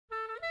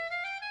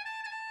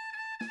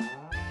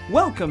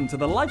Welcome to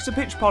the Life's a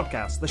Pitch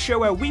podcast, the show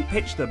where we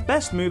pitch the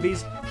best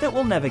movies that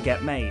will never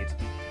get made.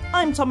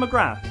 I'm Tom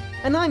McGrath.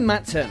 And I'm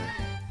Matt Turner.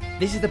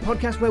 This is the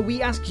podcast where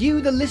we ask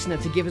you, the listener,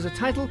 to give us a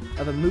title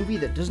of a movie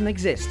that doesn't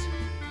exist.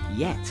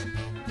 Yet.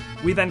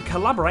 We then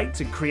collaborate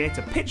to create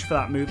a pitch for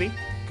that movie,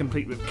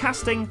 complete with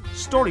casting,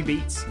 story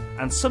beats,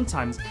 and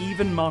sometimes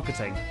even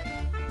marketing.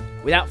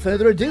 Without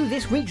further ado,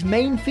 this week's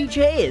main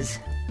feature is...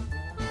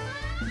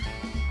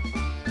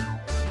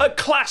 a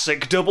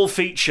classic double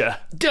feature.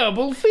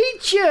 Double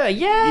feature!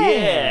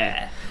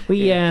 Yeah!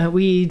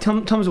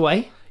 Tom's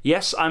away.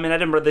 Yes, I'm in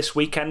Edinburgh this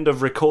weekend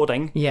of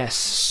recording. Yes.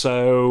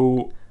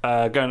 So,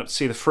 going up to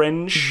see The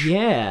Fringe.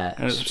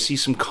 Yeah. See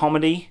some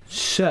comedy.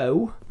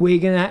 So, we're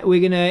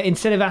gonna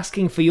instead of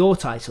asking for your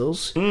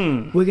titles,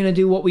 we're gonna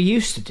do what we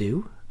used to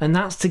do, and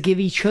that's to give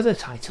each other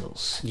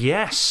titles.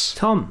 Yes.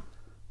 Tom,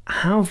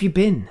 how have you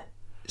been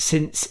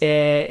since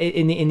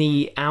in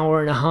the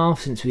hour and a half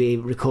since we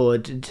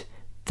recorded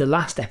the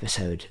last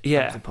episode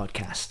of the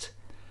podcast?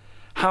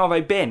 How have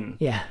I been?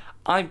 Yeah.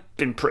 I've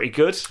been pretty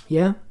good.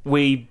 Yeah.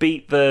 We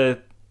beat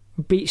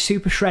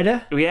Super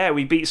Shredder. Yeah,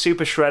 we beat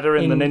Super Shredder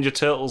in the Ninja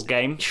Turtles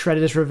game.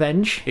 Shredder's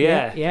Revenge.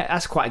 Yeah. Yeah,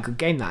 that's quite a good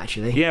game, that,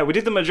 actually. Yeah, we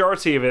did the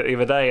majority of it the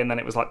other day, and then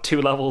it was like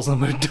 2 levels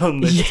and we're done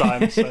this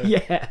time. So.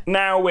 Yeah.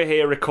 Now we're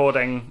here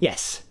recording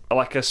Yes.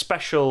 like a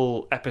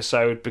special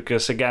episode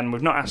because, again,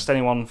 we've not asked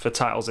anyone for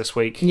titles this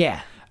week.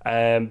 Yeah.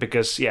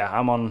 Because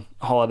I'm on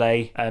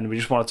holiday and we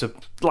just wanted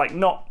to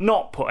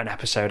not put an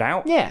episode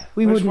out. Yeah,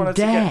 we wouldn't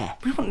dare.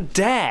 We wouldn't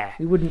dare.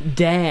 We wouldn't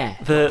dare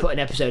put an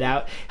episode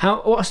out.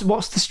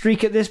 What's the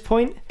streak at this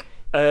point?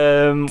 We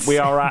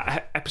are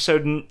at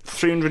episode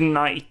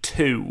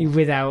 392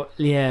 without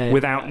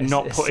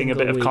not putting a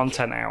bit of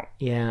content out.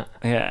 Yeah.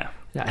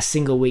 A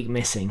single week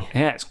missing.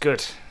 Yeah, it's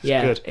good.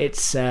 Good.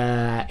 It's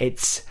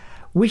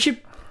we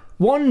should.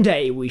 One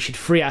day we should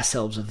free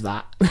ourselves of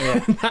that,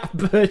 that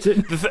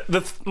burden.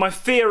 My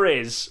fear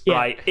is,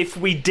 right, if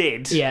we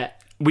did,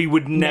 we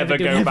would never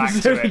go back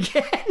to it.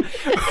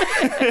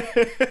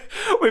 Again.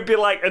 We'd be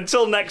like,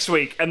 until next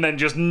week, and then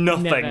just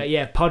nothing.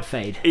 Never, pod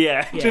fade.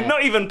 Yeah,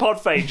 not even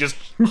pod fade, just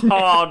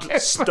hard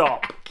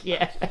stop.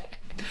 Yeah.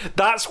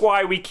 That's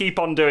why we keep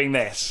on doing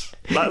this.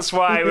 That's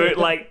why we're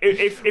like,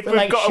 if we've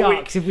like got sharks, a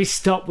week, if we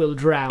stop, we'll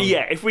drown.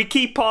 Yeah, if we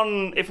keep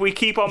on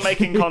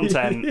making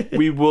content,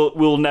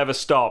 we'll never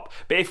stop.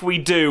 But if we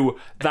do,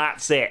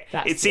 that's it.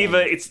 It's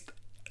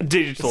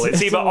digital.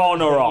 It's either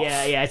on or off.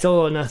 Yeah, it's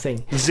all or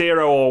nothing.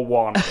 0 or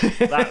 1.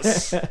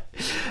 That's.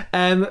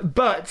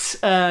 But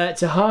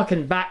to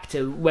harken back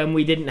to when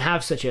we didn't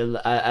have such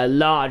a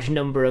large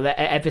number of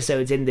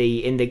episodes in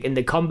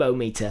the combo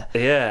meter.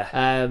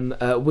 Yeah.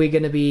 We're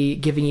going to be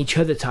giving each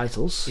other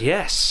titles.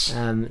 Yes.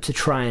 To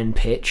try and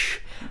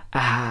pitch.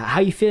 How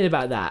you feeling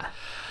about that?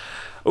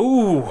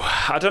 Ooh,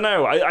 I don't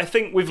know. I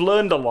think we've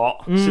learned a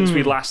lot since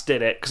we last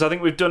did it, because I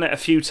think we've done it a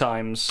few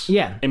times.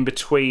 Yeah. In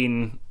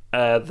between.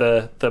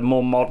 The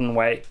more modern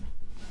way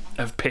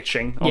of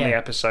pitching on the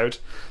episode,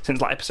 since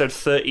like episode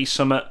 30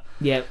 summit.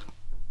 Yeah.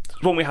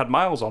 One we had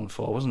Miles on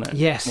for, wasn't it?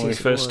 Yes. When we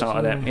first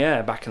started it.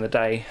 Yeah, back in the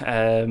day.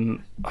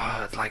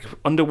 Like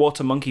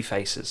Underwater Monkey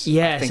Faces.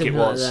 Yeah, I think it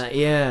was. like that.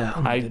 Yeah.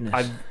 Oh,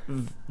 I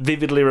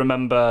vividly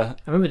remember.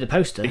 I remember the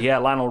poster. Yeah,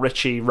 Lionel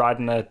Richie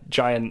riding a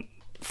giant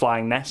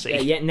flying Nessie.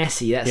 Yeah,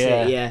 Nessie, that's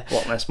it, yeah.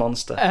 Loch Ness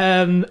Monster.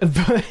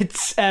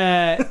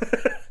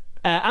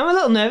 I'm a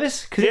little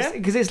nervous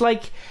because it's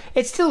like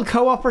it's still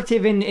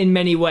cooperative in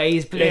many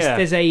ways, but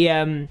there's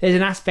an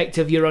aspect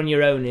of you're on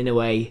your own in a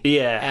way.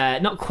 Yeah,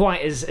 not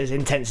quite as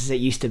intense as it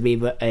used to be,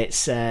 but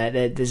it's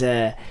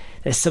there's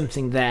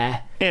something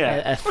there.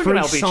 Yeah, we can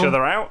help each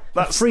other out.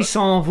 That's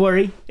frisson of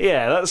worry.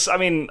 Yeah, that's. I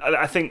mean,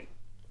 I think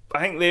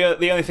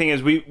the only thing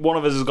is one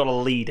of us has got to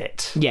lead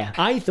it. Yeah,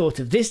 I thought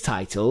of this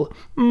title.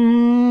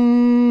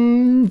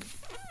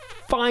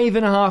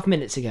 5.5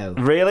 minutes ago.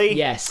 Really?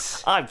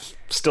 Yes. I've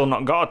still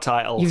not got a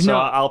title,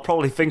 I'll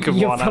probably think of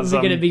one. You're probably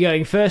going to be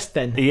going first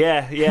then.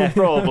 Yeah,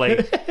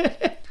 probably.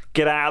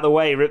 Get out of the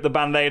way, rip the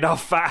Band-Aid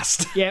off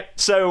fast. Yep.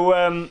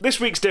 So this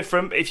week's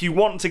different. If you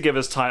want to give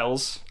us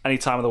titles any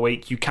time of the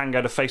week, you can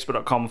go to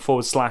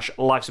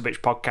facebook.com/Life's a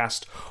Bitch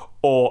podcast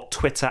or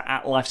Twitter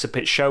 @Life's a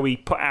Pitch Show. We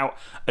put out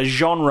a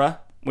genre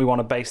we want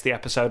to base the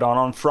episode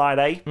on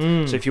Friday.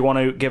 So if you want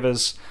to give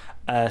us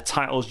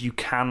titles, you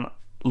can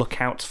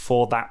look out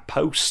for that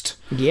post.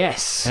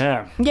 Yes.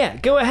 Yeah,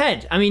 go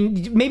ahead. I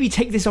mean, maybe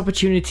take this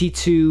opportunity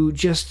to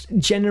just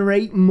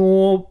generate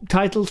more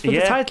titles for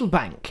the title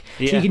bank.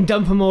 So you can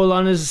dump them all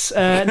on us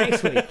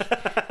next week.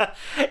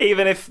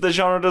 Even if the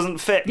genre doesn't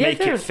fit, make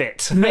it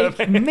fit.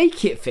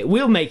 Make it fit.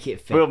 We'll make it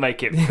fit. We'll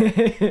make it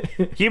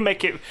fit. You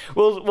make it.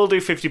 We'll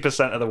do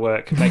 50% of the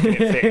work making it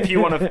fit. If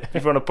you want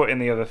to put in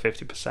the other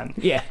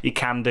 50%, you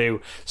can do.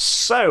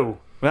 So,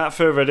 without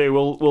further ado,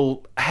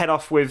 we'll head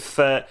off with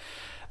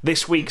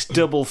this week's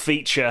double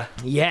feature.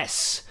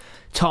 Yes.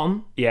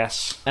 Tom.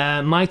 Yes.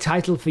 My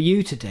title for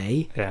you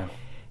today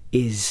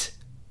is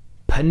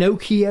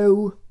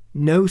Pinocchio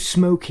No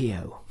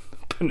Smokio.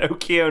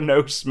 Pinocchio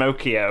No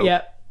Smokio.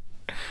 Yep.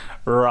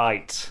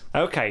 Right.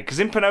 Okay, because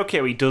in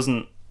Pinocchio he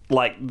doesn't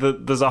Like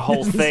there's a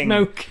whole thing.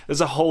 Smoke.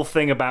 There's a whole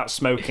thing about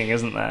smoking,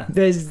 isn't there?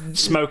 There's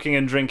Smoking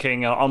and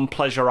drinking on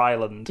Pleasure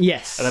Island.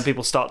 Yes. And then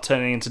people start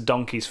turning into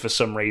donkeys for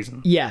some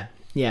reason. yeah.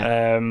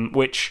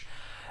 Which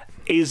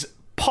is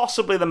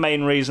possibly the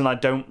main reason I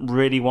don't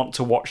really want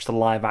to watch the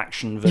live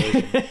action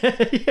version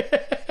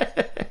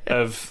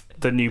of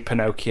the new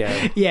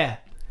Pinocchio. Yeah.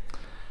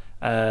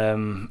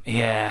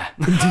 Yeah.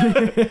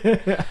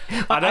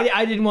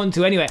 I didn't want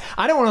to anyway.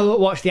 I don't want to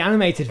watch the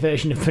animated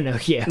version of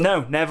Pinocchio.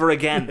 No, never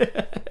again.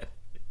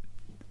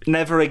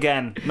 Never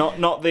again.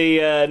 Not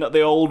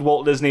the old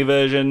Walt Disney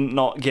version.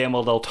 Not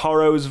Guillermo del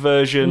Toro's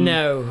version.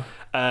 No.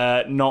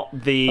 Not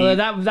the.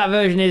 Although that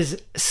version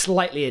is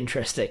slightly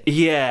interesting.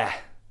 Yeah.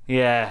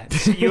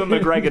 It's Ewan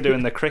McGregor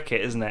doing the cricket,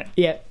 isn't it?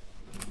 Yeah.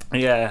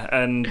 Yeah,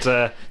 and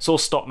it's all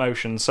stop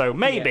motion, so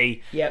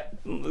maybe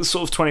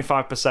sort of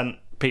 25%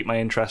 piqued my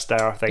interest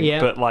there, I think. Yeah.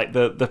 But like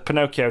the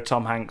Pinocchio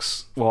Tom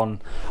Hanks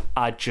one,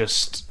 I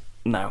just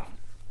no.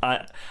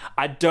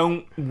 I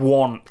don't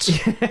want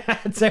I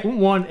don't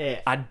want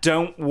it. I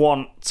don't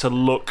want to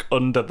look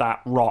under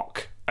that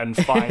rock and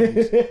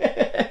find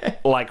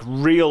like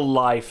real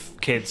life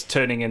kids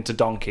turning into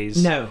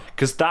donkeys. No.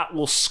 Because that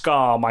will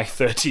scar my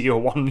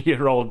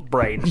 31-year-old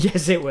brain.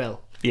 Yes, it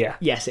will. Yeah.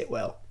 Yes, it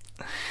will.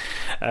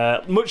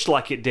 Much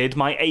like it did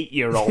my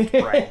 8-year-old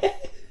brain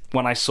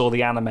when I saw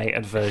the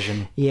animated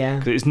version. Yeah.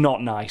 'Cause it's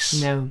not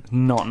nice. No.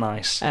 Not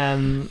nice.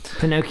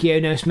 Pinocchio,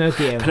 no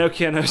Smokio.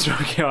 Pinocchio, no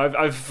Smokio.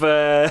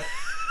 I've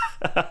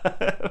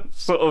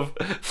sort of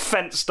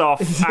fenced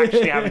off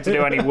actually having to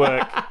do any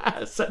work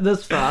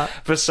Thus far.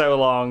 for so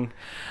long.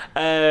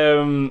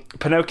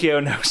 Pinocchio,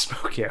 no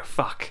Smokio.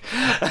 Fuck.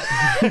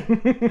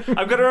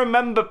 I've got to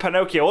remember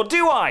Pinocchio, or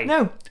do I?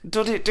 No.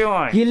 Do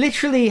I? You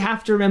literally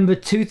have to remember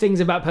two things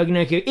about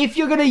Pinocchio. If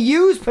you're going to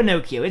use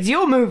Pinocchio, it's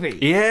your movie.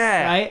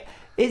 Yeah. Right?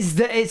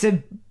 It's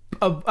a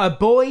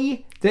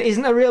boy that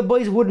isn't a real boy,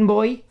 he's a wooden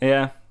boy.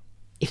 Yeah.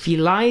 If he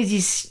lies,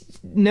 his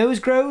nose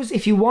grows.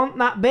 If you want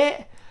that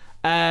bit,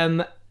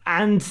 and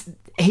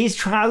he's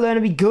trying to learn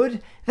to be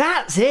good,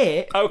 that's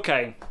it.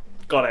 Okay.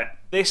 Got it.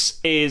 This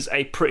is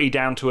a pretty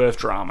down-to-earth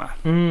drama.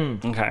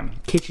 Okay.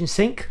 Kitchen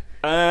sink.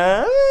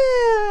 I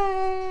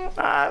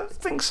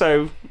think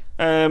so.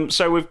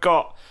 So we've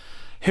got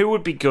who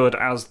would be good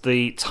as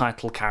the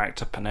title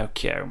character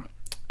Pinocchio.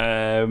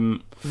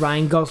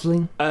 Ryan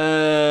Gosling.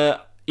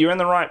 You're in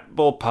the right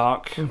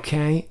ballpark.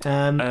 Okay.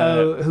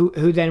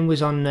 Who then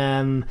was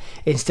on?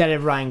 Instead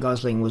of Ryan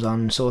Gosling, was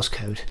on Source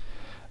Code.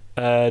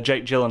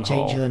 Jake Gyllenhaal.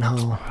 Jake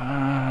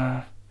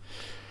Gyllenhaal.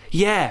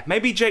 Yeah,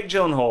 maybe Jake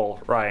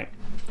Gyllenhaal. Right.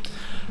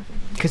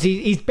 Because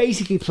he's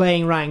basically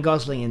playing Ryan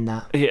Gosling in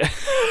that. Yeah.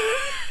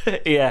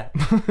 Yeah.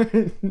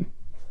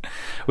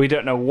 We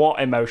don't know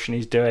what emotion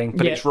he's doing,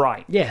 but it's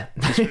right. Yeah,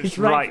 it's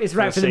right. It's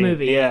right for the scene.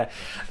 movie. Yeah.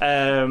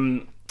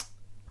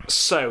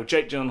 So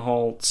Jake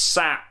Gyllenhaal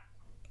sat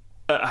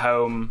at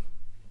home,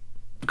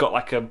 got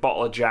like a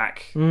bottle of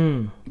Jack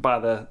by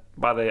the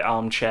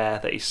armchair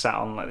that he sat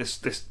on, like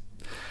this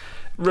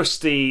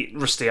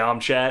rusty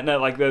armchair. No,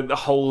 like the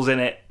holes in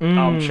it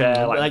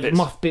armchair, like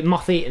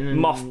moth-eaten,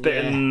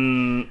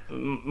 moth-bitten,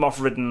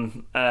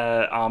 moth-ridden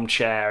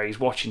armchair. He's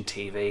watching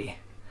TV.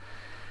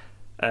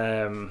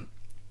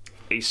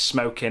 He's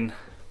smoking.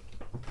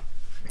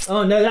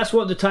 Oh no, that's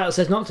what the title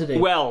says not to do.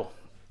 Well,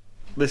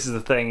 this is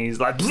the thing. He's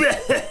like,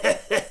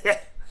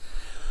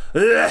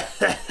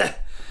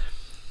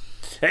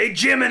 "Hey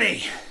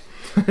Jiminy,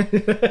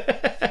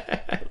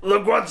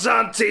 look what's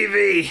on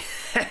TV."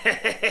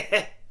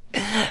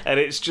 And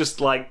it's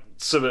just like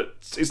it's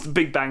the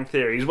Big Bang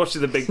Theory. He's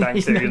watching the Big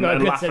Bang Theory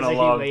and laughing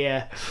along. Humor,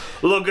 yeah.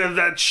 Look at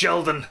that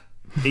Sheldon.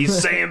 He's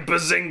saying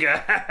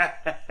Bazinga.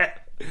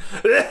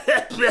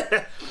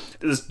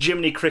 There's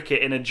Jiminy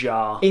Cricket in a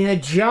jar. In a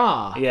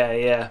jar.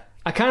 Yeah.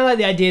 I kind of like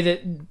the idea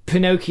that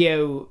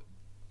Pinocchio,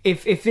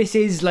 if this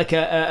is like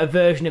a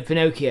version of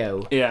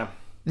Pinocchio, yeah,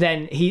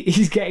 then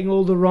he's getting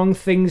all the wrong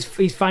things.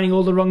 He's finding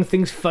all the wrong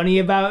things funny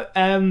about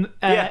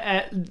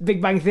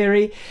Big Bang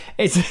Theory.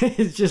 It's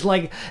just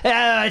like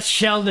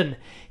Sheldon.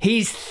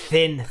 He's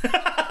thin.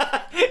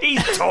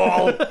 He's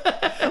tall.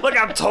 Look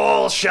how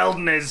tall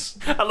Sheldon is,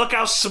 and look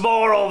how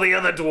small all the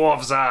other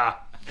dwarves are.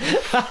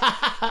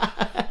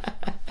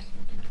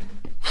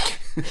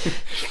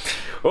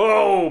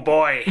 Oh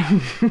boy,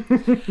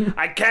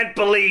 I can't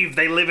believe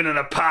they live in an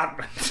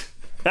apartment.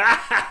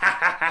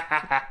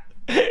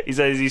 He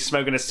says he's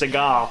smoking a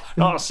cigar,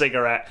 not a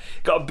cigarette.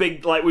 Got a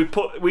big, like,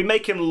 we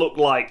make him look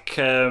like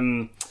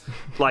Colin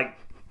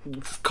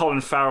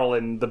Farrell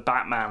in the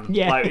Batman.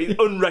 Yeah. Like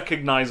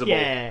unrecognizable.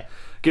 Yeah.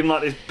 Give him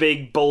like this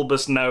big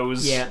bulbous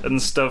nose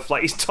and stuff.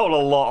 Like he's told a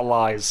lot of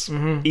lies.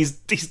 Mm-hmm. He's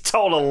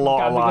told a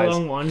lot of lies. A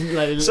long one,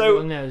 like a so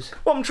long nose.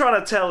 What I'm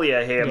trying to tell you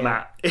here,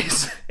 Matt,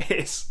 is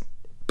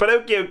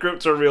Pinocchio grew up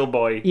to a real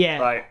boy. Yeah.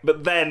 Right.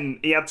 But then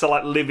he had to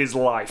like live his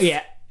life.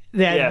 Yeah.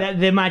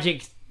 The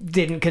magic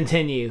didn't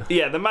continue.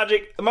 Yeah. The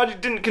magic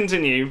didn't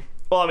continue.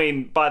 Well, I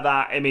mean, by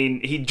that, I mean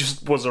he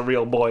just was a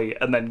real boy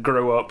and then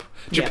grew up.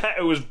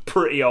 Geppetto was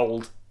pretty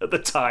old at the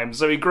time,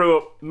 so he grew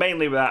up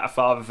mainly without a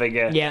father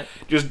figure. Yeah.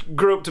 Just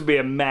grew up to be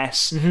a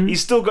mess.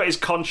 He's still got his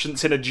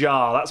conscience in a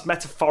jar. That's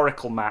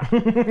metaphorical, Matt.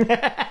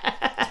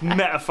 It's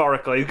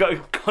metaphorical. He's got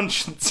his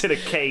conscience in a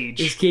cage.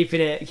 He's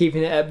keeping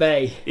it at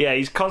bay. Yeah,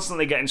 he's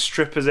constantly getting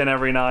strippers in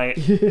every night.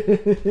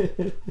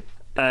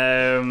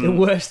 The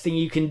worst thing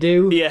you can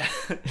do. Yeah.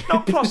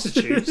 Not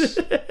prostitutes.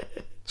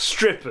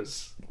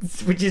 Strippers.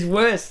 Which is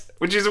worse,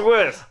 Which is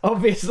worse.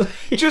 obviously.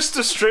 Just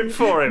to strip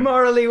for him.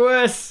 Morally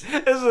worse.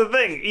 That's the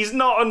thing. He's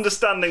not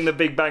understanding the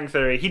Big Bang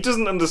Theory. He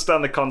doesn't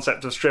understand the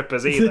concept of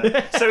strippers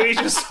either. So he's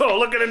just,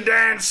 look at him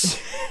dance.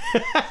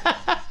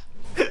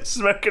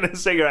 Smoking a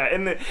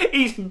cigarette.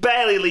 He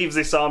barely leaves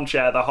this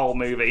armchair the whole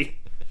movie.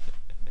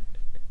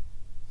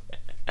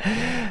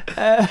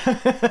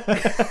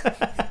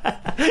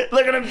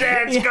 Look at him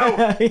dance,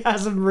 go! He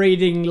has him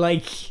reading,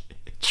 like,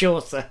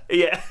 Chaucer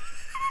Yeah.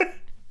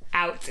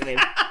 out to him.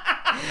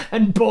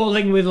 And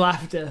bawling with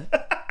laughter.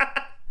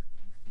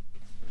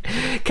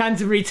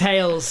 Canterbury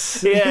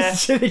Tales. Yeah.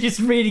 So they're just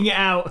reading it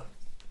out.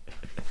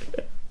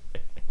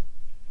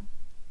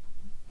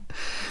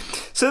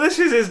 So this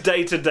is his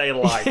day-to-day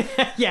life.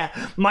 Yeah,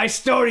 my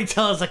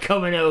storytellers are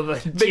coming over,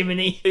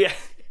 Jiminy. Yeah.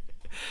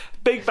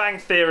 Big Bang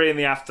Theory in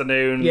the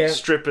afternoon, Yeah.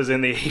 strippers in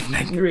the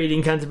evening.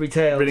 Reading Canterbury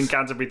Tales. Reading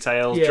Canterbury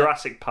Tales, Yeah.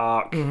 Jurassic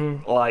Park,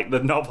 like the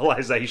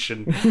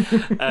novelisation,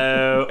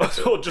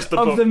 or just the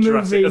of book the movie,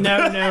 Jurassic.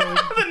 no.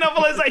 The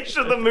novelisation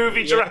of the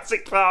movie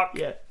Jurassic Park.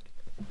 Yeah.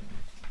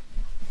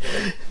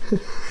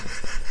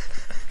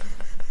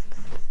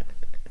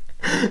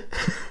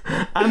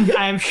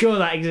 I am sure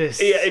that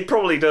exists. Yeah, it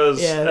probably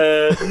does.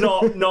 Yeah.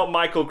 Not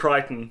Michael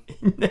Crichton.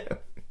 No.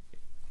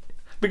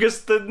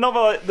 Because the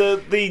novel,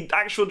 the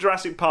actual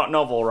Jurassic Park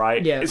novel,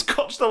 right? Yeah. It's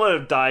got just a lot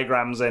of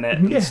diagrams in it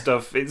and Yeah.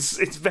 stuff. It's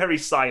very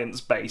science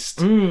based.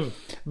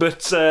 But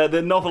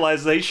the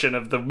novelisation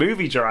of the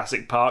movie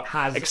Jurassic Park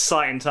Has-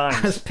 exciting times.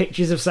 Has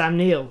pictures of Sam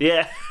Neill.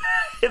 Yeah,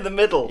 in the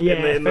middle. Yeah,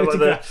 in the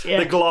photographs, yeah.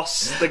 the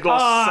gloss. The Oh,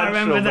 gloss. I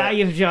remember central that.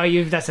 bit.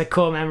 You've that's a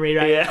core memory,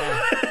 right?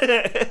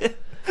 Yeah.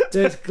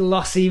 There's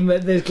glossy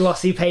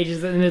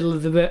pages in the middle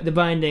of the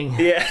binding.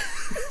 Yeah.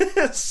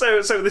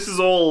 so this is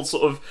all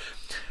sort of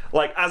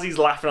like as he's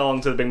laughing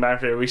along to the Big Bang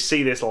Theory, we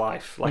see this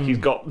life. Like he's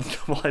got the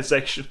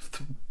novelisation of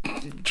the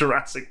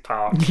Jurassic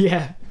Park.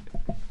 Yeah.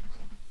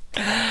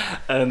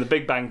 And the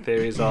Big Bang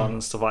Theory is on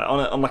and stuff like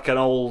on like an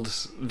old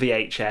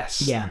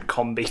VHS Yeah.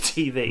 combi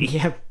TV.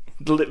 Yeah.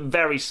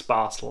 Very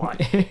sparse light.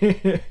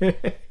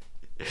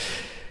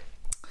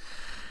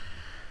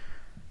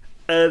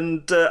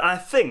 And I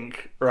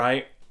think,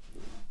 right,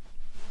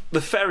 the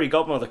fairy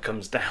godmother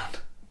comes down.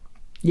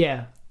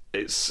 Yeah.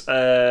 It's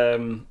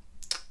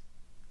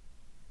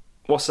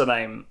what's her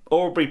name?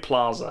 Aubrey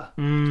Plaza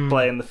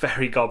playing the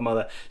fairy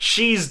godmother.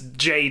 She's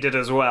jaded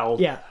as well.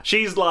 Yeah.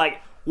 She's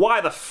like, why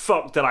the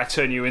fuck did I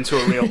turn you into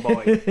a real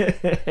boy?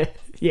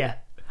 Yeah.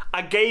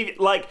 I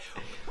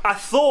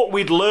thought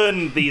we'd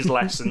learn these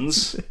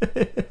lessons.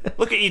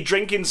 Look at you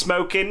drinking,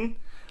 smoking.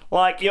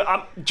 Like, do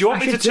you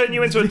want me to turn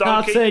you into a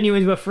donkey? I'll turn you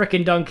into a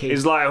frickin' donkey.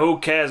 He's like, who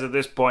cares at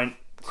this point?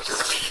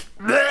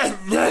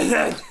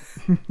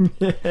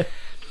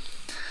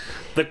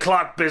 The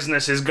clock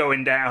business is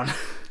going down.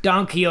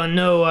 Donkey or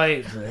no,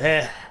 I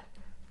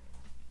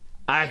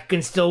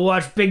can still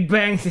watch Big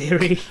Bang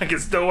Theory. I can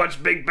still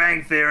watch Big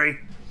Bang Theory.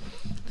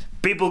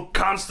 People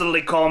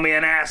constantly call me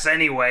an ass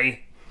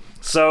anyway,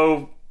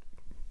 so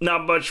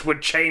not much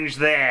would change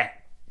there.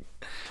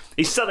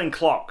 He's selling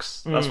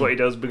clocks. That's what he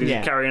does because Yeah.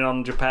 he's carrying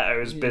on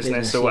Geppetto's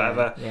business or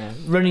whatever. Yeah.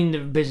 Running the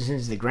business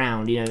into the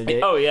ground, you know.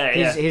 Oh, yeah,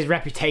 yeah. His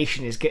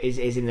reputation is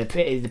in the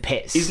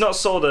pits. He's not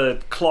sold a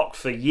clock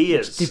for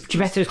years.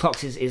 Geppetto's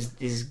clocks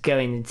is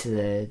going into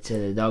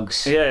the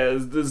dogs. Yeah,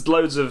 there's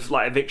loads of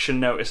like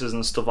eviction notices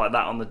and stuff like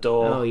that on the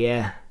door. Oh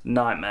yeah.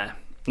 Nightmare.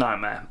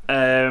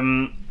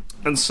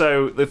 And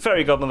so the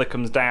fairy godmother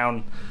comes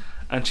down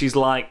and she's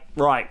like,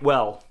 right,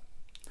 well,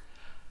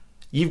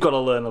 you've got to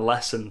learn a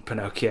lesson,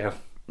 Pinocchio.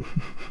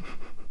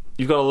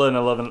 You've got to learn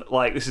a living.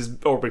 Like, this is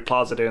Aubrey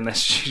Plaza doing this.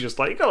 She's just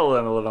like, you've got to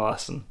learn a living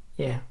lesson.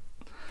 Yeah.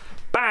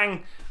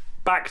 Bang!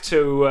 Back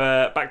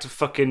to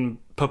fucking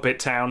Puppet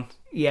Town.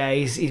 Yeah,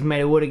 he's made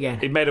of wood again.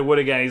 He made of wood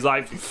again. He's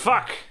like,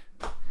 fuck!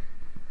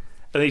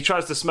 And he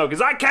tries to smoke. He's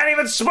like, I can't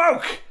even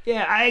smoke!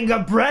 Yeah, I ain't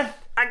got breath.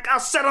 I'll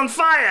set on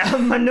fire!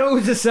 My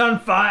nose is on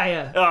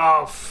fire.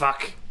 Oh,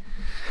 fuck.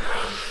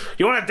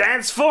 You want to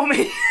dance for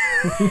me?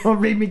 You want to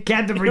read me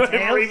Canterbury You want to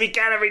Tales? read me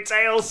Canterbury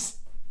Tales?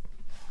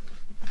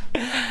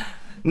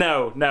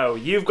 No,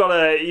 you've got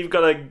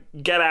to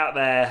get out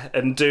there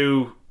and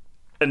do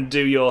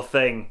your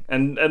thing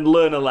and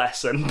learn a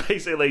lesson.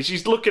 Basically,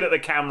 she's looking at the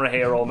camera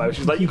here almost.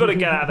 She's like, you've got to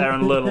get out there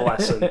and learn a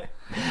lesson.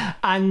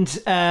 And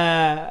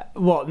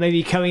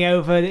maybe coming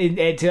over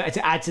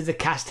to add to the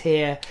cast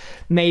here,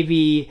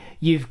 maybe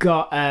you've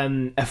got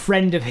a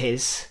friend of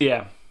his,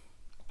 Yeah.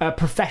 a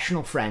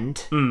professional friend,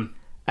 who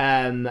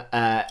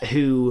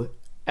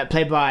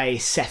played by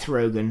Seth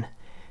Rogen,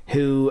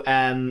 who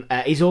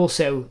is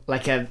also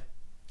like a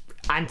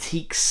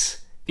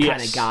antiques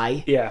kind of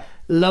guy. Yeah.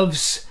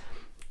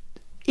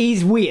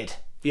 He's weird.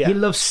 Yeah. He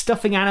loves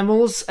stuffing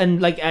animals and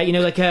what do they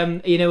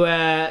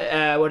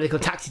call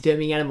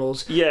taxiderming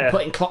animals? Yeah. And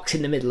putting clocks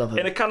in the middle of them.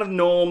 In a kind of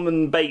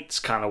Norman Bates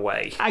kind of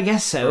way. I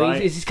guess so. Right.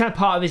 It's kind of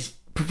part of his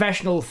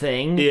professional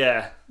thing.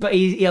 Yeah. But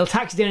he'll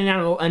taxiderm an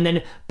animal and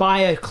then buy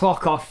a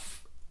clock off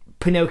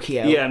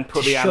Pinocchio. Yeah, and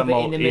put to the shove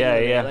animal. it in the middle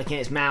of it, like in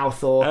its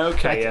mouth, or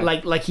Okay,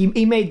 like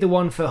he made the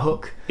one for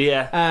Hook.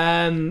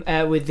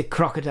 Yeah. With the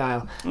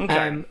crocodile.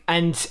 Okay.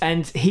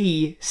 And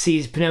he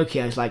sees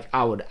Pinocchio. He's like,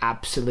 I would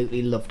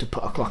absolutely love to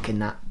put a clock in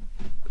that.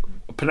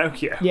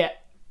 Pinocchio. Yeah.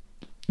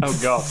 Oh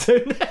God.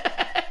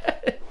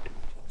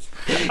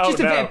 Just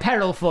a bit of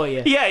peril for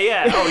you.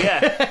 Yeah. Oh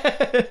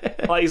yeah.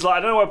 Like he's like, I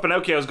don't know where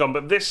Pinocchio's gone,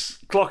 but this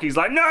clock. He's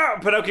like, no.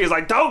 Pinocchio's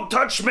like, don't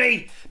touch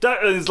me.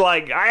 Don't. And he's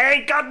like, I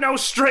ain't got no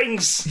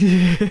strings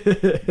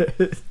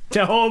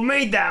To hold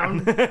me down.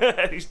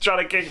 He's trying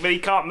to kick, but he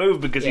can't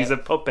move because he's a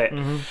puppet.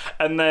 Mm-hmm.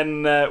 And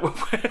then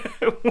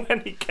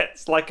when he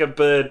gets like a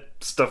bird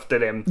stuffed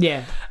in him,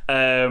 Yeah.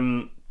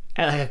 um,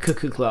 Like a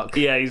cuckoo clock.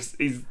 yeah,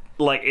 he's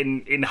like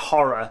in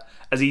horror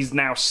as he's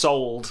now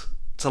sold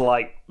to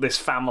like this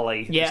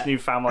family, this new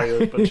family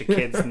with a bunch of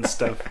kids and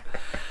stuff.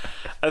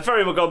 And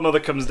Fairy Godmother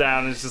comes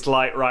down and is just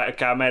like, right,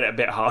 okay, I made it a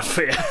bit hard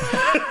for you.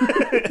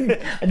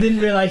 I didn't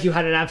realise you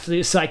had an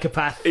absolute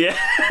psychopath. Yeah,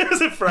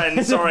 as a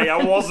friend, sorry, I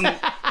wasn't.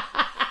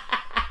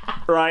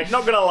 Right,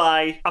 not gonna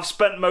lie, I've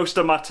spent most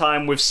of my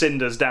time with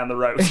cinders down the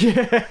road.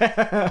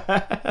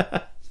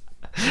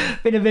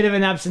 Been a bit of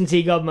an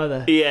absentee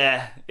godmother.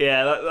 Yeah,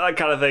 that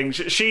kind of thing.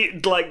 She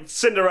like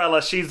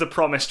Cinderella. She's the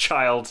promised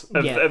child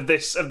of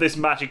this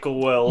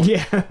magical world.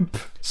 Yeah.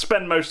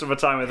 Spend most of her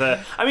time with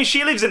her. I mean,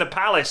 she lives in a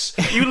palace.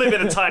 You live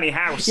in a tiny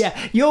house. Yeah.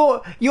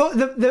 You're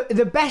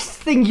the best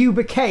thing you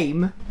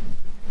became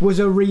was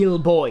a real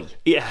boy.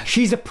 Yeah.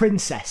 She's a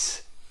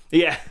princess.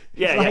 Yeah.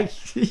 Like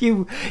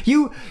you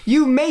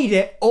made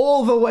it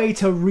all the way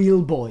to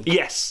real boy.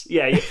 Yes.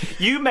 Yeah.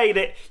 You made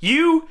it.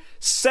 You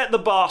set the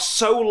bar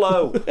so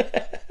low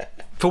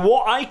for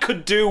what I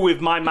could do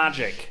with my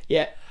magic.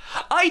 Yeah.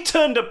 I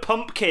turned a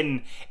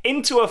pumpkin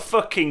into a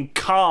fucking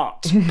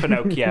cart,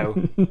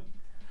 Pinocchio.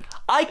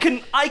 I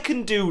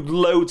can do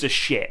loads of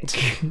shit.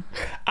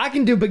 I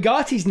can do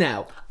Bugattis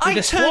now. With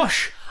a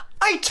squash.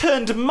 I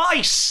turned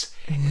mice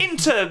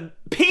into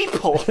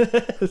people.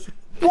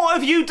 What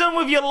have you done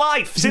with your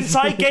life? Since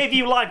I gave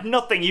you life,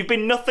 nothing. You've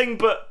been nothing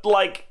but,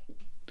 like,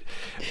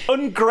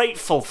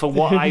 ungrateful for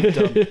what I've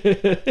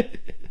done.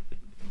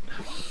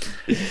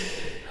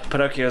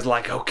 Pinocchio's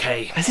like,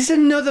 okay. Is this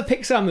another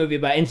Pixar movie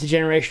about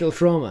intergenerational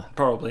trauma?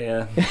 Probably,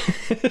 yeah.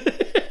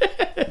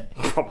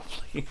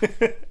 Probably.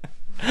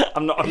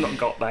 I'm not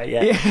got there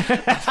yet. Yeah.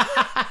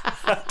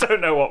 I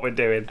don't know what we're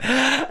doing.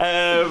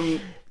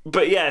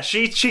 But yeah,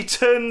 she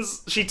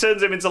turns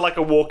him into like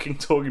a walking,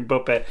 talking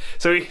puppet.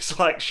 So he's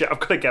like, shit, I've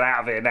got to get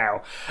out of here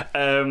now.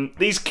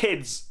 These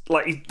kids,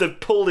 like, they've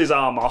pulled his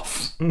arm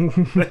off.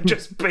 They've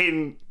just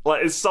been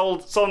like, it's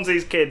sold to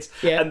these kids,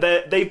 and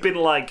they've been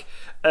like,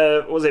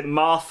 was it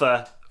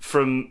Martha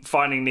from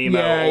Finding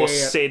Nemo or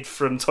Sid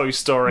from Toy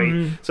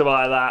Story, something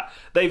like that.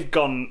 They've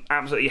gone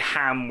absolutely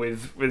ham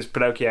with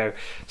Pinocchio.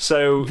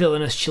 So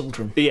villainous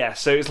children. Yeah,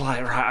 so it's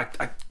like, right,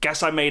 I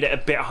guess I made it a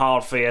bit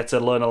hard for you to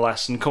learn a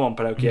lesson. Come on,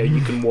 Pinocchio, you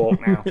can walk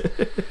now.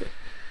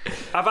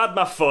 I've had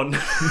my fun.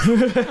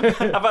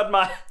 I've had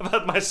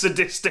my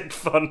sadistic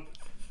fun.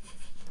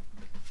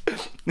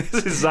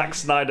 This is Zack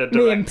Snyder directs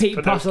Me and Pete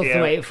Pinocchio.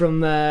 Postlethwaite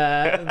from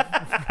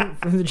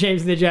the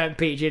James and the Giant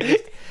Peach.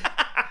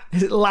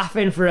 Just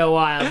laughing for a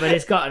while, but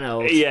it's gotten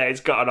old. Yeah, it's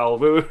gotten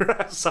old. We were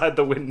outside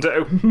the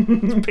window.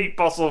 Pete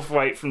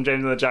Postlethwaite from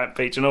James and the Giant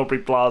Peach and Aubrey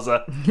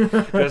Plaza,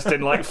 dressed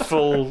in like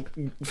full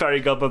Fairy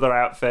Godmother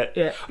outfit.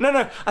 Yeah.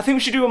 No, I think we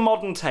should do a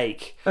modern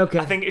take. Okay.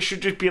 I think it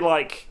should just be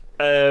like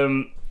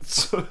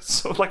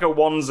sort of like a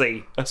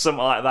onesie or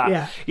something like that.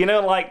 Yeah. You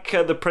know, like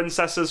the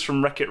princesses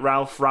from Wreck-It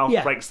Ralph. Ralph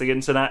Breaks the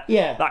Internet.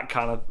 Yeah. That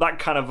kind of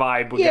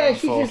vibe we're Yeah, going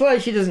she's for. just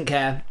like, she doesn't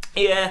care.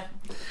 Yeah,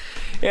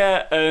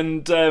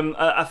 and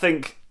I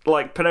think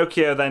like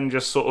Pinocchio then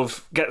just sort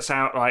of gets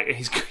out, right?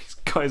 He's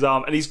got his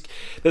arm, and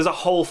there's a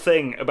whole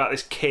thing about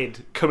this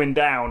kid coming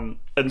down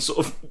and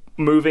sort of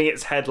moving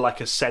its head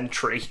like a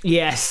sentry,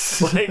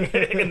 Yes. like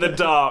in the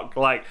dark,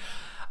 like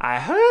I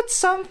heard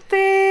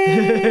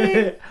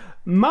something.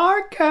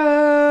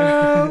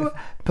 Marco!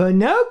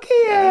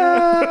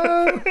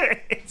 Pinocchio!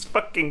 It's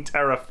fucking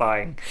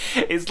terrifying.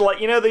 It's like,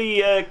 you know,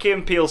 the Key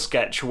and Peele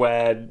sketch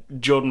where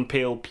Jordan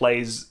Peele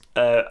plays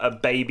a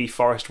baby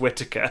Forrest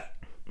Whitaker.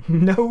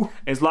 No.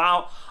 It's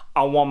like,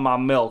 I want my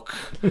milk.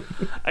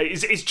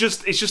 It's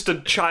just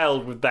a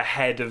child with the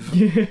head of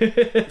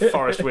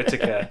Forrest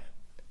Whitaker,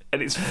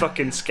 and it's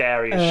fucking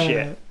scary as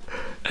shit.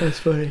 That's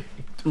funny.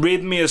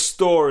 Read me a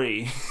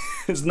story.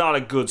 It's not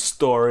a good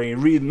story.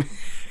 Read me.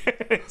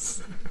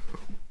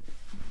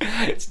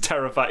 It's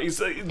terrifying.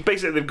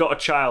 Basically, they've got a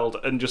child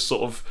and just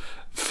sort of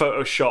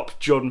Photoshop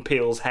Jordan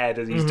Peele's head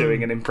as he's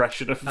doing an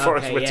impression of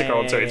Forrest Whitaker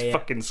onto it. It's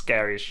fucking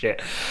scary as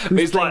shit. But Who's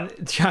it's like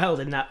the child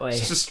in that way?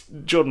 it's just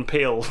Jordan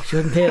Peele.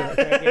 Jordan Peele.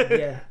 Okay,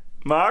 yeah.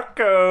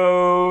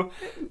 Marco!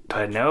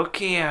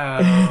 Pinocchio!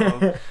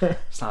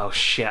 It's like, oh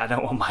shit, I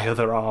don't want my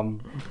other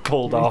arm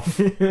pulled off.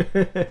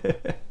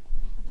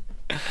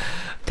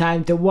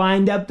 Time to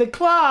wind up the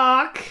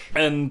clock.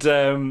 And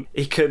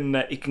he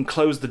can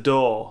close the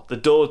door. The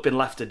door's been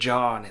left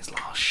ajar, and he's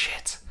like, oh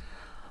shit.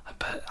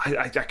 But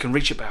I can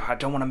reach it, but I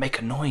don't want to make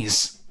a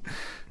noise.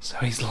 So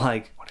he's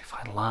like, what if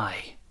I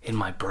lie in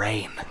my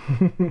brain?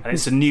 And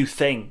it's a new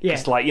thing. Yeah.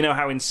 It's like, you know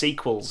how in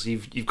sequels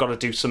you've got to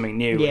do something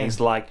new. Yeah. And he's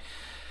like,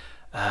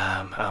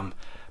 I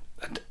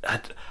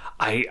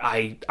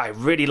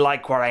really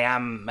like where I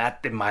am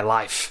at in my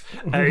life.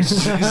 And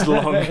it's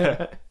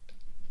longer.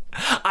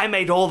 I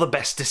made all the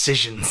best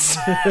decisions.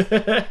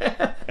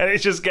 And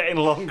it's just getting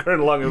longer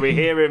and longer. We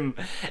hear him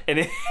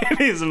in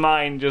his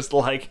mind just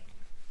like,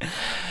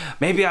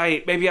 maybe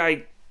I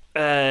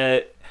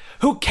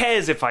who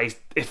cares if I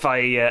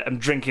am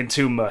drinking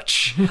too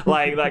much?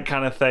 Like that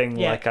kind of thing.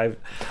 Yeah. Like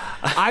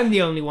I'm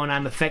the only one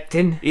I'm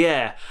affecting.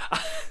 yeah.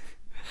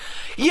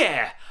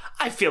 Yeah.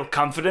 I feel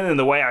confident in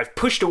the way I've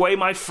pushed away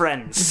my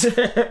friends.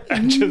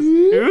 And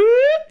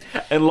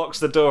locks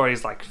the door.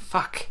 He's like,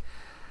 fuck.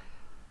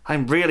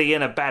 I'm really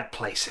in a bad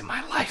place in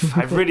my life.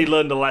 I've really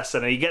learned a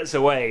lesson. And he gets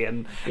away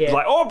and he's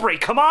like, Aubrey,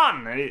 come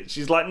on. And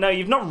she's like, no,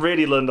 you've not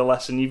really learned a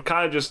lesson. You've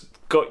kind of just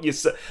got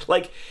yourself...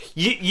 Like,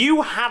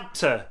 you had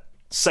to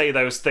say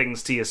those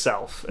things to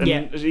yourself.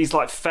 And he's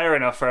like, fair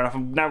enough.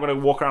 I'm now going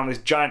to walk around with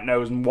this giant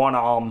nose and one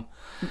arm.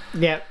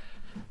 Yeah.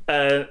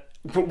 When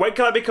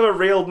can I become a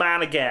real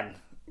man again?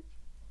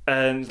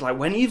 And it's like,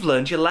 when you've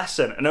learned your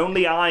lesson. And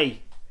only I...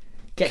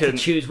 Get to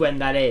choose when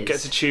that is.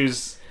 Gets to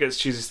choose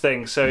his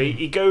thing. So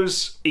he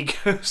goes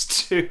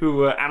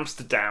to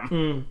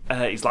Amsterdam.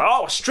 He's like,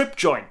 oh, a strip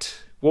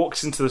joint.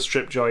 Walks into the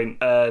strip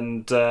joint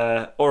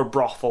or a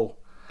brothel.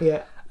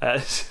 Yeah.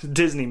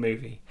 Disney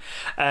movie.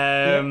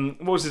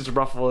 Walks into a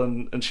brothel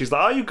and she's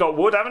like, oh, you've got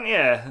wood, haven't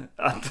you?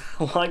 I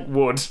like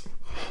wood.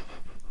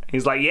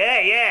 He's like,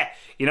 yeah.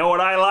 You know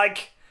what I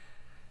like?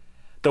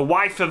 The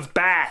Wife of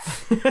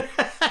Bath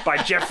by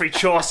Geoffrey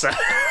Chaucer.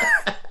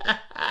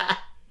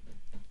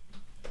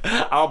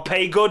 I'll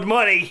pay good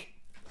money.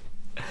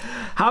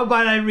 How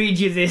about I read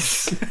you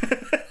this?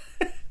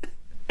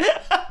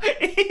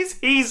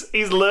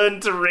 he's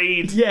learned to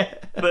read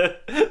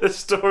the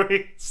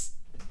stories.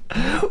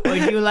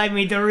 Would you like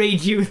me to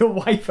read you The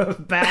Wife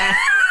of Bath?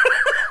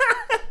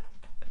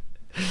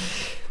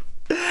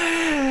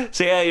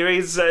 So yeah,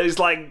 he's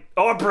like,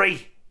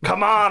 Aubrey,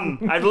 come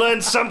on, I've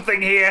learned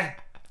something here.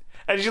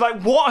 And she's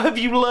like, what have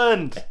you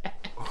learned?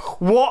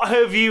 What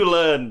have you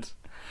learned?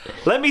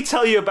 Let me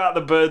tell you about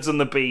the birds and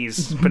the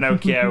bees,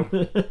 Pinocchio.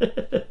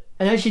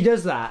 And then she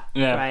does that,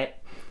 right?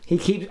 He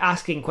keeps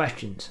asking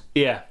questions.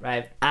 Yeah.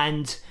 Right?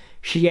 And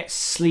she gets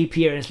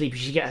sleepier and sleepier.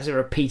 She gets her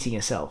repeating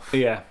herself.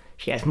 Yeah.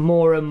 She gets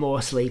more and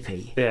more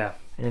sleepy. Yeah.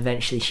 And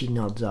eventually she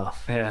nods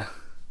off. Yeah.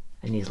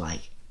 And he's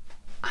like,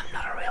 I'm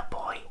not a real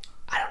boy.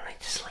 I don't need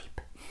to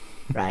sleep.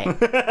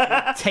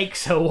 Right?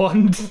 Takes her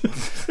wand.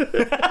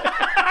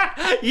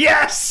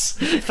 Yes!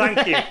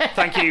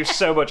 Thank you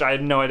so much. I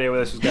had no idea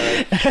where this was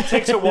going.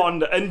 Takes a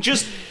wand and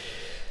just...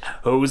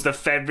 Who's the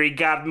fairy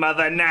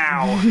godmother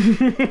now?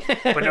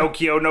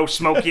 Pinocchio no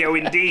Smokio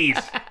indeed.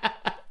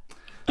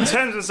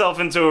 Turns himself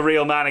into a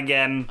real man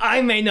again.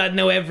 I may not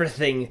know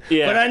everything,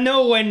 but I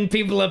know when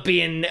people are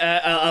being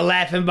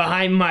laughing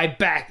behind my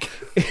back.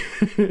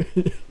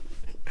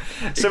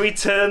 So he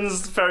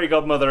turns fairy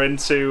godmother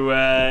into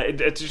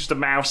just a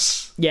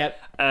mouse. Yep.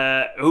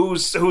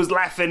 Who's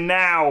laughing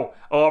now,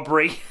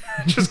 Aubrey?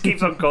 Just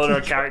keeps on calling her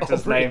a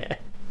character's name.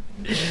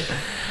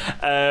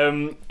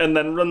 And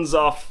then runs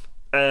off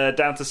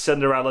down to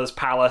Cinderella's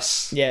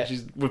palace. Yeah.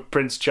 She's with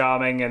Prince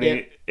Charming,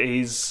 and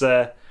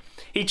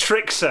he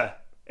tricks her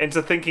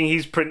into thinking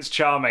he's Prince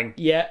Charming.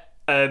 Yeah.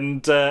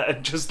 And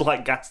just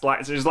like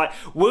gaslights her. She's like,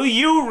 will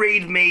you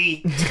read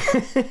me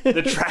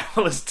The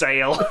Traveller's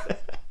Tale?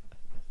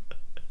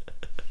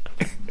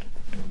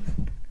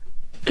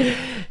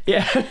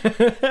 Yeah.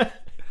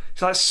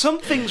 She's like,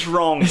 something's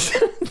wrong.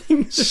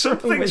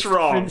 Something's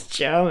wrong. Prince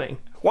Charming.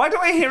 Why do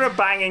I hear a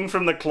banging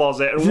from the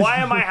closet? And why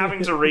am I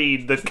having to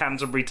read the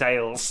Canterbury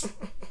Tales?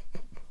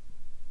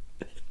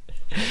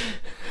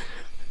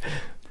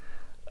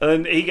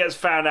 And he gets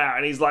found out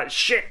and he's like,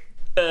 shit.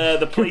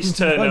 The police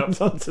turn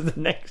up. On to the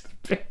next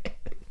bit.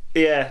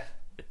 Yeah.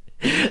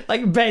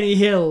 Like Benny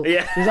Hill.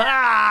 Yeah. He's like,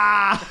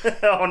 ah!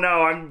 Oh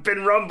no, I've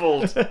been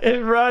rumbled.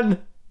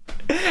 Run.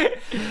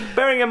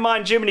 Bearing in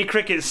mind, Jiminy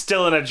Cricket's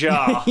still in a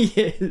jar.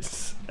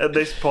 Yes. At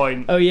this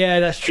point. Oh yeah,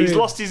 that's true. He's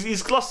lost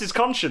his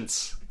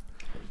conscience.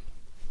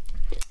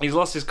 He's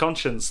lost his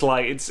conscience.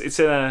 Like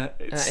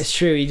it's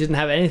true. He doesn't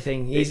have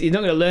anything. He's not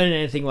going to learn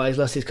anything while he's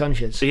lost his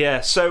conscience.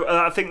 Yeah. So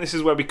I think this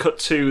is where we cut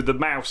to the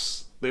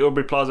mouse, the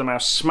Aubrey Plaza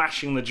mouse,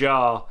 smashing the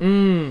jar,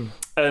 and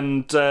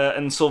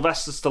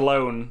Sylvester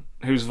Stallone,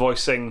 who's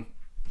voicing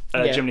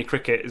Jiminy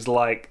Cricket, is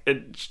like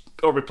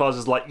Aubrey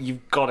Plaza's like,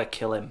 you've got to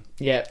kill him.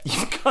 Yeah.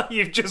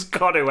 You've just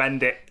got to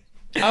end it.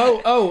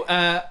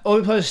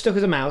 Aubrey Plaza's stuck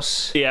as a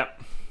mouse. Yeah.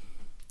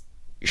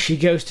 She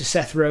goes to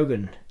Seth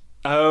Rogen.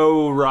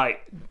 Oh, right.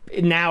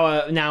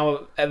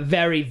 Now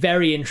very,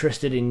 very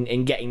interested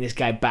in getting this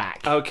guy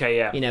back. Okay,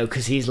 yeah. You know,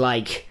 because he's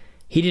like,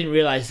 he didn't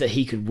realize that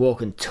he could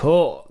walk and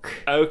talk.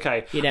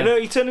 Okay. You know? No,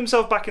 he turned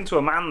himself back into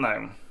a man,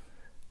 though.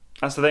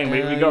 That's the thing. We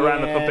got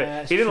around the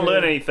puppet. He didn't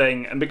learn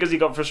anything, and because he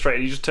got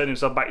frustrated, he just turned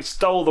himself back. He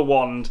stole the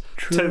wand,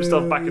 turned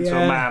himself back into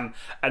a man,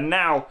 and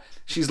now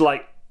she's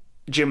like,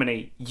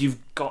 Jiminy, you've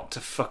got to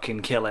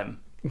fucking kill him.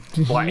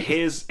 Like,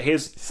 here's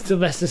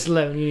Sylvester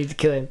Stallone, you need to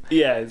kill him.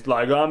 Yeah, it's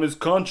like, I'm his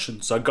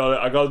conscience. I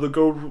gotta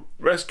go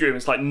rescue him.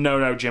 It's like,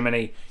 no,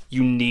 Jiminy,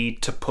 you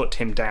need to put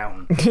him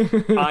down.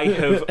 I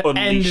have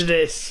unleashed. End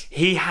this.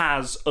 He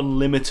has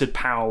unlimited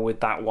power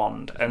with that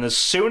wand, and as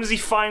soon as he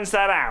finds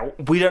that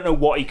out, we don't know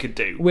what he could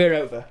do. We're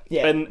over.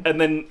 Yeah. And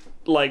then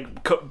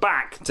like cut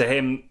back to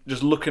him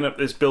just looking up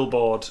this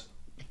billboard.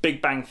 Big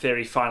Bang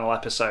Theory final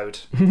episode,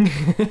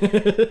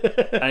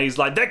 and he's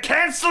like, they're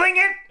cancelling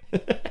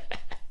it.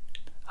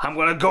 I'm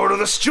gonna go to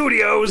the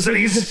studios, and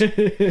he's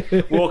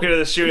walking to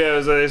the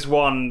studios with this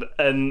wand,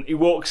 and he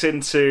walks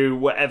into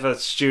whatever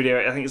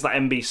studio, I think it's like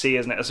NBC,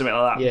 isn't it, or something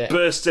like that. Yeah.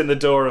 Bursts in the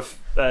door of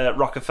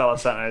Rockefeller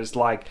Center, is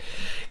like,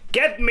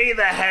 get me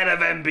the head of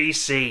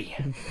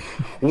NBC.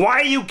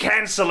 Why are you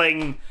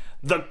cancelling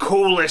the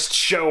coolest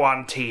show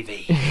on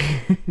TV?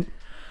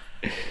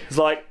 It's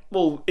like,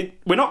 well,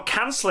 we're not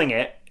cancelling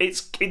it.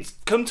 It's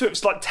come to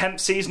its like 10th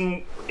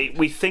season.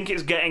 We think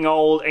it's getting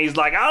old, and he's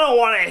like, I don't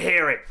want to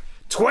hear it.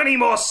 20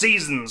 more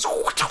seasons.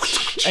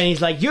 And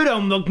he's like, you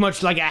don't look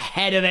much like a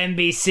head of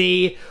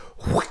NBC.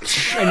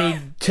 And he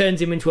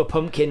turns him into a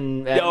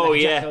pumpkin.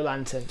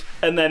 Jack-o'-lantern.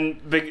 And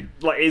then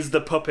is the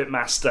puppet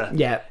master.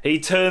 Yeah. He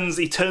turns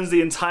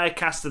the entire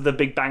cast of The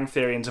Big Bang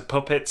Theory into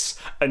puppets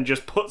and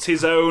just puts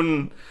his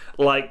own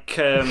like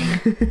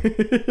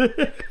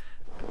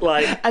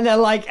and they're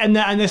like, and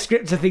the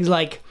scripts are things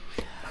like,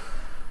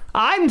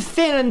 I'm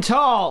thin and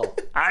tall.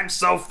 I'm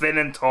so thin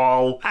and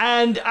tall.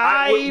 And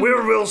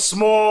we're real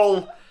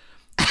small.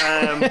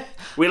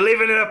 We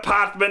live in an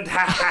apartment.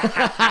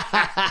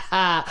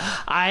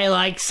 I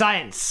like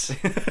science.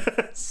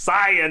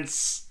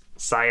 Science.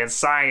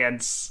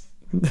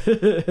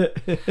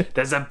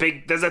 There's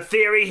a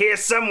theory here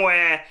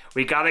somewhere.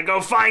 We gotta go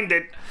find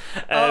it.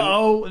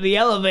 The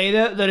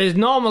elevator that is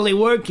normally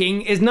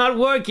working is not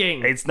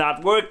working. It's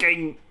not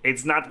working.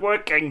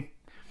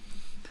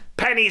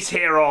 Penny's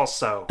here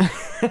also.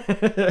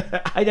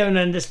 I don't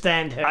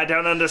understand her. I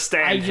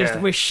just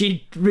wish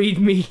she'd read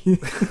me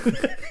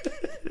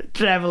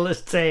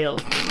Traveler's Tale.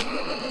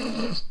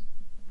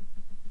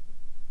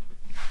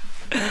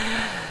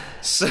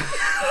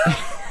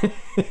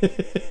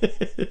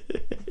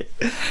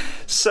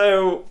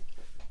 So,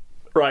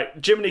 right,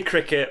 Jiminy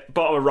Cricket,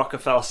 bottom of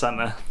Rockefeller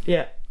Center.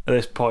 Yeah. At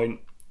this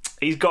point,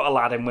 he's got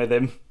Aladdin with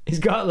him. He's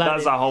got Aladdin.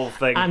 That's the whole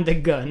thing. And a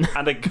gun.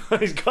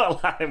 He's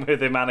got Aladdin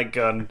with him and a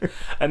gun.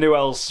 And who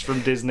else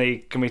from Disney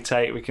can we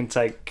take? We can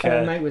take...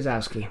 Mike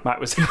Wazowski. Mike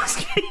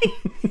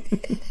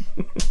Wazowski.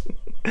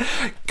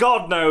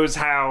 God knows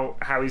how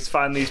he's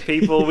found these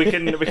people. We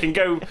can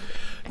go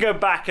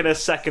back in a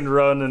second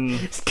run and...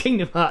 It's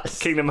Kingdom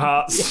Hearts.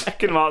 Yeah.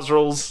 Kingdom Hearts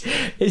rules.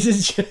 This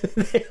is just...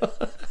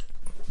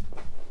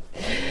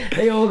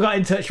 They all got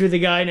in touch with the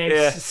guy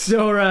named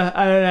Sora.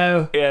 I don't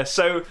know. Yeah,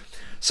 so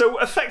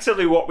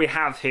effectively what we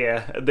have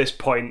here at this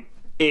point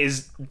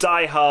is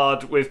Die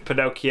Hard with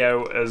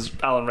Pinocchio as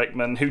Alan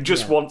Rickman, who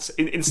just wants,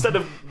 instead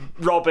of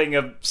robbing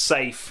a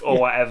safe or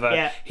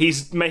whatever,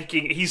 he's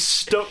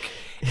stuck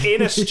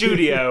in a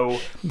studio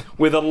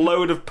with a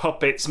load of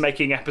puppets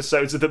making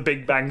episodes of The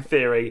Big Bang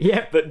Theory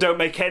that don't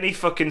make any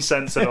fucking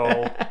sense at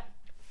all.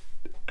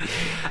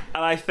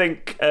 And I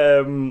think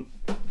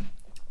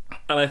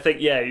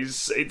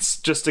it's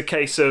just a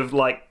case of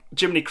like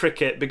Jiminy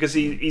Cricket, because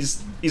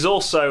he's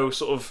also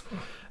sort of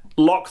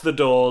locked all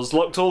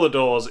the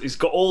doors. He's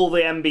got all the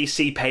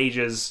NBC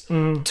pages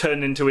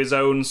turned into his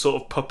own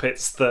sort of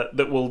puppets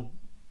that will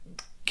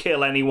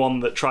kill anyone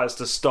that tries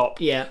to stop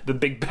the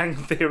Big Bang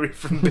Theory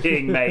from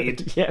being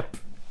made. Yep.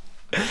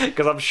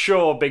 Because I'm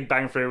sure Big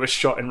Bang Theory was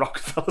shot in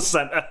Rockefeller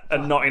Center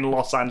and not in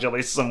Los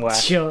Angeles somewhere.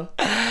 Sure.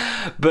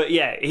 But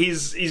yeah,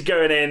 he's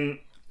going in,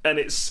 and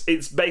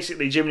it's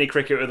basically Jiminy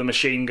Cricket with a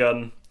machine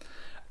gun,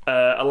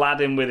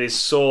 Aladdin with his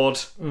sword,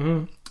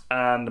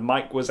 and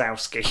Mike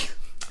Wazowski.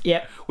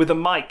 Yep. With a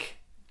mic.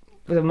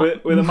 With a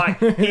mic.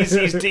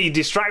 He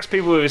distracts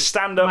people with his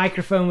stand-up.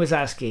 Microphone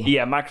Wazowski.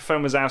 Yeah,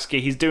 Microphone Wazowski.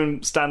 He's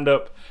doing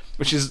stand-up,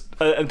 which is...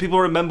 and people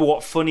remember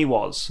what funny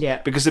was.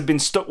 Yeah. Because they've been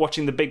stuck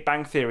watching The Big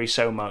Bang Theory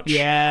so much.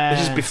 Yeah.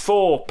 This is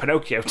before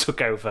Pinocchio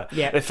took over.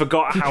 Yeah. They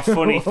forgot how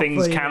funny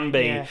things can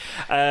be. Yeah.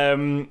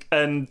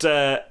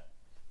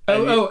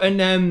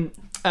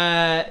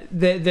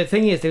 The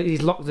thing is that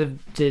he's locked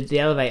the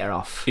elevator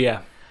off.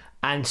 Yeah.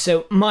 And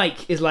so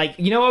Mike is like,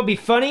 you know what would be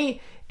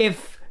funny?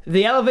 If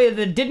the elevator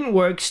that didn't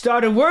work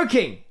started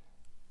working.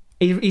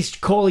 He's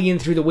calling in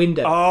through the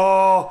window.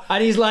 Oh,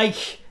 And he's like...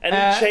 and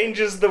he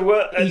changes the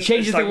word. He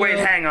changes the Wait,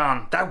 word. hang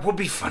on. That would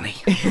be funny.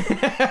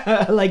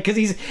 like, because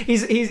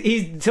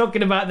he's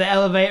talking about the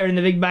elevator in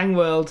the Big Bang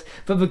world,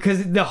 but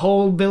because the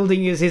whole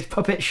building is his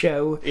puppet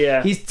show,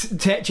 Yeah. he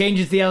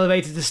changes the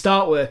elevator to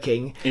start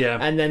working. Yeah.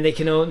 And then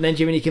then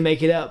Jiminy can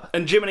make it up.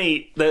 And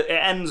Jiminy, it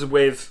ends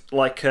with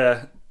like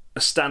a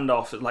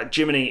standoff. Like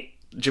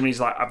Jiminy's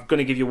like, I'm going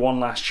to give you one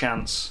last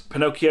chance.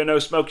 Pinocchio, no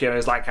Smokio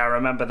is like, I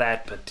remember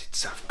that, but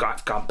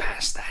I've gone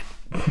past that.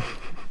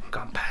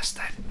 Gone past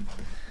that.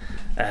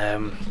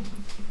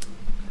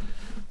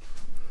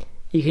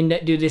 You can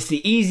do this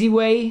the easy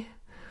way.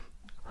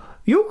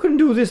 You can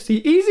do this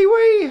the easy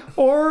way,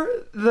 or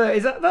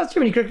that's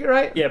Jiminy Cricket,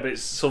 right? Yeah, but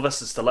it's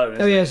Sylvester Stallone.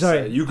 Isn't Oh yeah, it? sorry.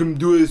 So you can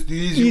do this the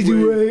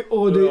Easy way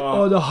or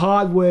the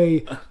hard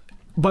way,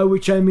 by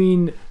which I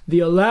mean the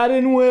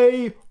Aladdin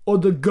way or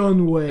the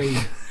gun way.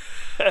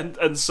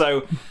 and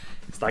so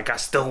it's like, I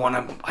still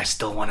want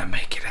to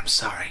make it. I'm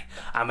sorry.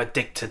 I'm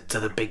addicted to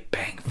the Big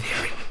Bang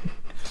Theory.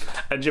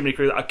 And Jiminy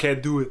Cricket, I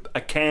can't do it. I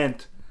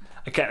can't.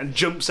 And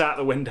jumps out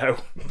the window.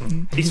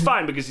 He's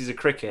fine because he's a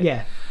cricket.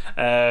 Yeah.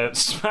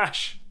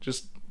 Smash.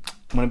 Just,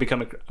 I'm gonna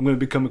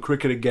become a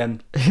cricket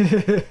again.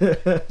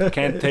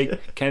 Can't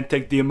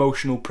take the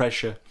emotional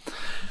pressure.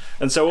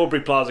 And so Aubrey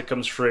Plaza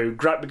comes through,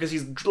 because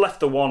he's left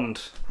the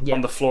wand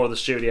on the floor of the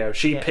studio.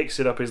 She picks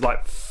it up. He's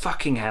like,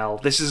 fucking hell,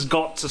 this has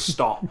got to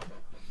stop.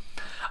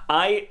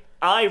 I've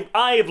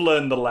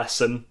learned the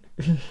lesson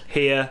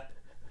here.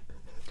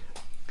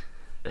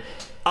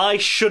 I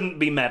shouldn't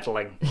be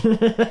meddling.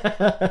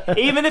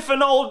 Even if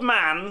an old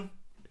man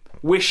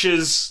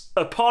wishes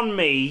upon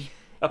me,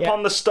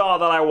 upon the star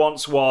that I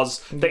once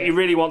was, that he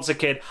really wants a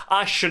kid,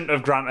 I shouldn't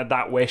have granted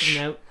that wish.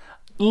 No.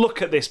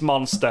 Look at this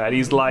monster. And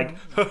he's like,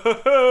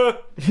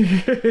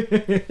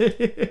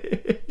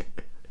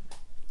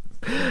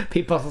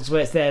 Pete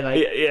Postlethwaite's there,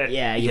 like,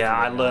 yeah,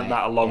 I learned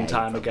that a long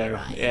time ago.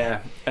 Right, yeah.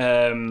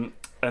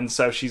 And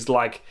so she's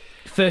like,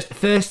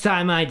 First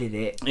time I did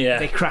it,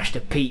 they crashed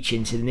a peach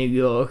into New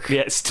York.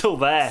 yeah, it's still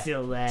there.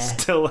 Still there.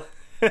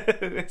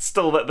 It's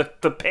still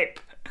the pip.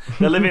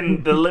 They live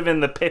in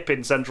the pip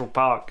in Central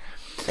Park.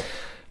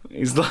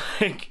 He's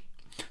like,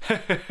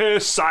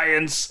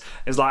 science.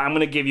 He's like, I'm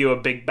going to give you a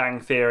Big Bang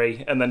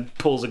Theory, and then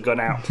pulls a gun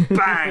out.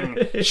 Bang!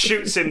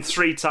 Shoots him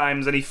 3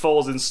 times, and he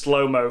falls in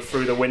slow-mo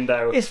through the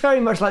window. It's very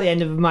much like the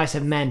end of Mice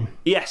and Men.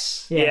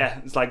 Yes. Yeah. Yeah.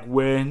 It's like,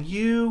 when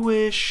you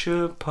wish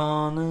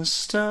upon a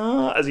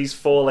star, as he's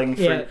falling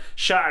through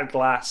shattered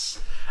glass,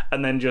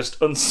 and then just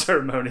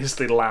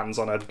unceremoniously lands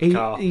on a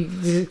car.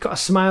 He's got a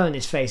smile on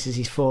his face as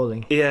he's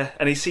falling. Yeah,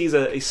 and he sees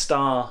a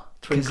star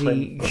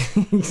twinkling.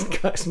 He's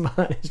got a smile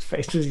on his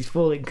face as he's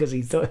falling because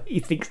he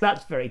thinks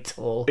that's very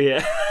tall.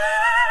 Yeah.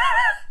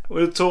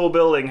 With a tall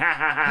building. Ha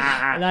ha ha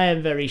ha. And I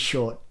am very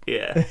short.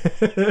 Yeah.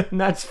 And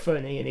that's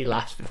funny, and he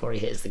laughs before he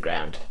hits the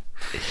ground.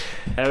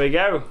 There we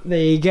go. There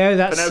you go.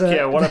 That's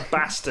Pinocchio, what a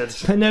bastard.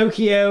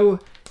 Pinocchio,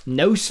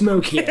 no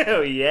Smokio.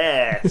 Oh,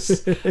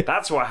 yes.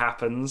 That's what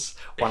happens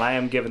when I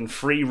am given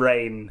free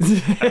reign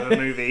of a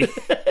movie.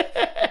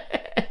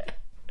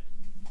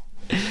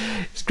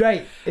 It's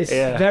great. It's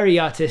very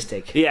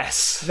artistic.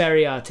 Yes.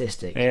 Very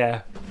artistic.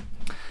 Yeah.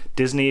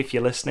 Disney, if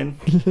you're listening.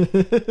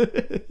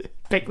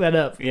 Pick that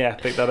up. Yeah,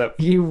 pick that up.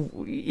 You're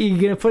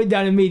going to put it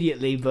down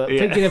immediately, but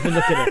pick it up and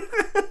look at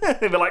it.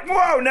 They'd be like,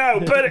 whoa, no,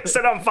 burn it,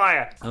 set it on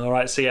fire. All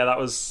right, so yeah, that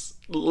was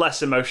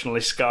less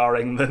emotionally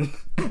scarring than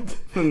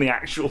the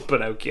actual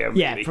Pinocchio movie.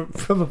 Yeah,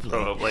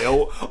 probably.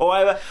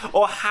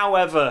 Or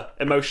however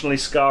emotionally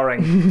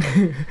scarring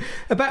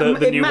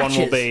the new one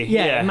will be.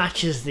 Yeah, it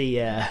matches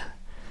the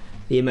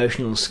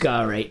emotional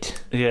scar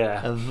rate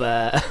of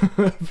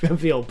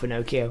the old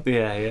Pinocchio.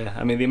 Yeah.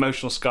 I mean, the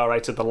emotional scar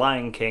rate of The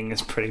Lion King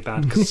is pretty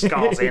bad because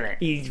Scar's in it.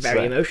 He's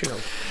very emotional.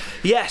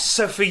 Yes,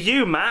 so for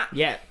you, Matt,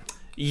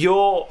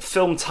 your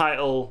film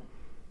title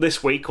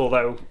this week,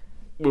 although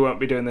we won't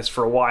be doing this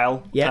for a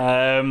while,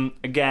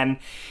 again,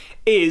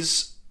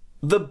 is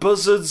The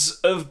Buzzards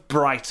of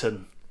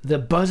Brighton. The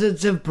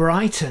Buzzards of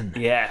Brighton?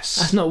 Yes.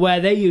 That's not where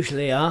they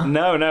usually are.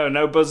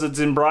 No buzzards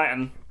in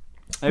Brighton.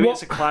 Maybe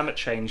it's a climate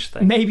change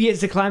thing. Maybe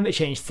it's a climate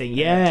change thing,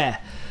 yeah.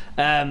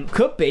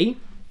 Could be.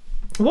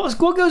 What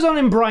goes on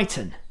in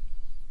Brighton?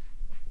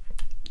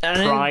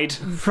 Pride,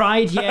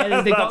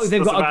 yeah. They've got a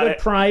good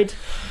pride.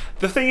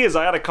 The thing is,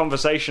 I had a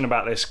conversation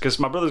about this because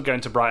my brother's going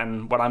to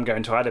Brighton when I'm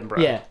going to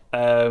Edinburgh. Yeah.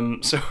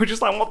 So we're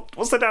just like,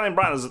 what's there down in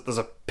Brighton? There's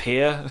a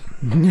pier.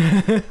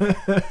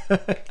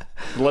 A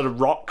lot of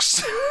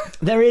rocks.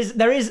 There is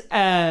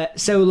a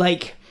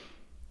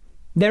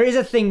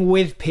thing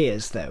with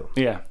piers though.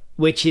 Yeah.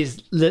 Which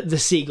is the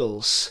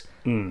seagulls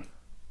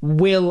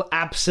will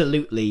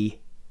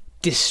absolutely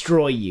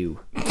destroy you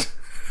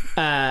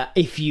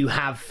if you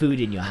have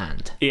food in your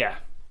hand. Yeah.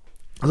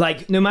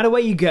 Like, no matter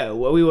where you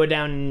go, we were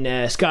down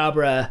in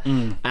Scarborough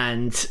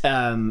and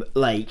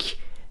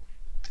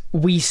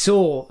we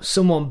saw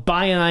someone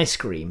buy an ice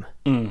cream,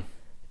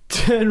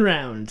 turn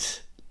around,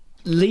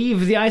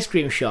 leave the ice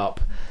cream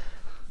shop,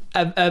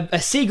 a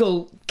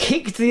seagull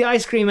kicked the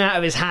ice cream out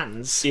of his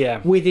hands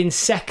within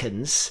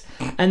seconds,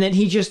 And then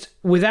he just,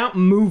 without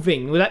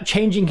moving, without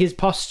changing his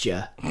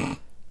posture,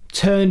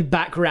 turned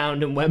back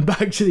round and went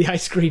back to the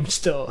ice cream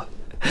store.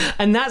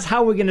 And that's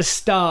how we're going to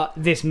start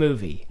this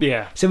movie.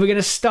 Yeah. So we're going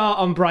to start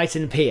on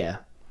Brighton Pier.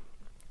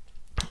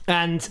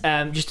 And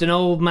just an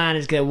old man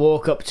is going to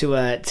walk up to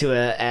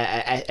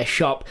a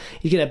shop.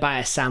 He's going to buy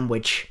a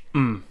sandwich.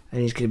 And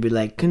he's going to be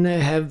like, can I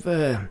have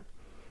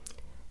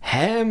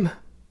ham,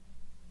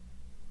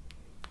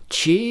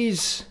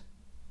 cheese,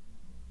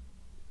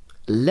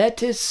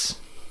 lettuce,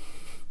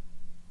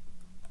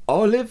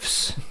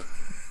 olives,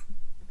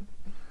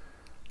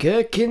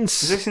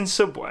 gherkins. Is this in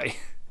Subway?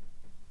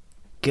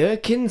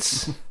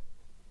 Gherkins,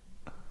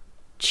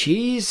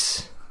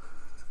 cheese,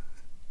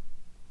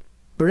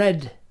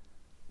 bread.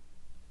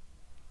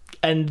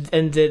 And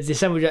the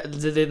sandwich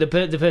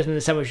the person in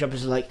the sandwich shop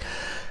is like,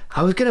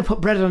 I was gonna put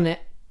bread on it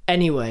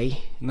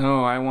anyway.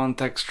 No, I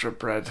want extra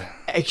bread.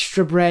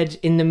 Extra bread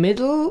in the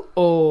middle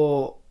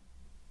or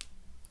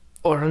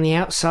on the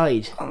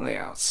outside? On the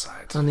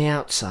outside. On the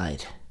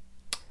outside.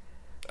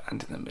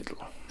 And in the middle.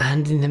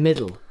 And in the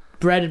middle.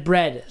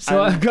 Bread.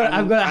 So I've got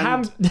a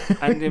ham.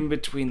 And in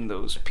between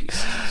those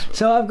pieces.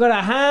 So I've got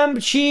a ham,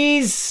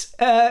 cheese,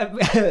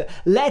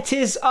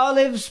 lettuce,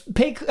 olives,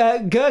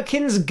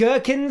 gherkins,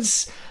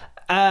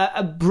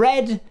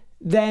 bread,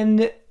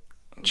 then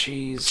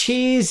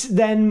cheese,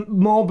 then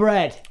more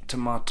bread.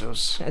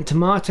 Tomatoes. And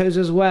tomatoes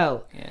as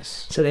well.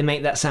 Yes. So they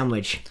make that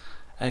sandwich.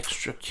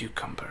 Extra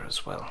cucumber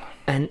as well.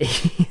 And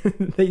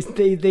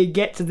they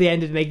get to the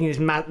end of making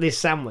this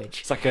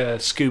sandwich. It's like a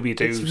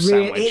Scooby-Doo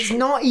sandwich. It's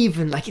not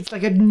even like, it's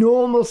like a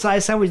normal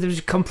size sandwich. They've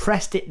just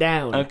compressed it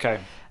down. Okay.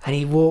 And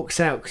he walks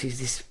out because he's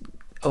this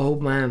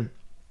old man,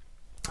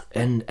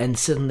 and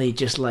suddenly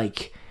just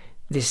like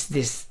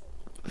this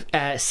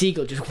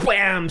seagull just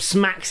wham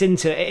smacks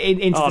into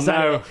the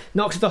side of it,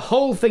 knocks the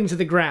whole thing to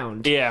the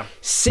ground. Yeah.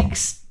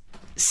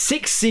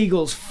 Six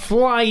seagulls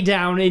fly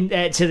down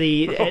to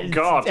the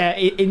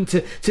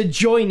to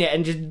join it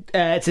and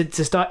just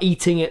to start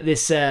eating at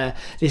this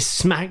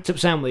smacked up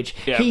sandwich.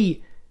 Yeah.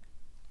 He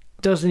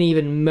doesn't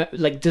even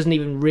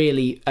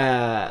really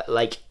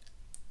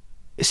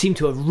seem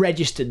to have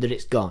registered that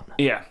it's gone.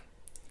 Yeah.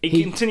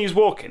 He continues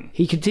walking.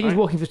 He continues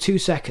walking for 2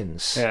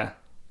 seconds. Yeah.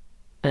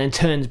 And then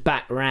turns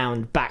back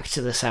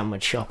to the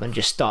sandwich shop and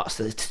just starts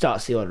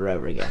the order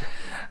over again.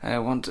 I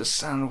want a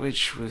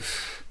sandwich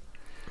with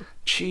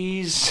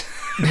cheese.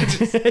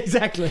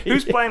 Exactly.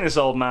 Who's playing this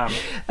old man?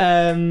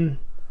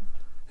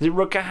 Is it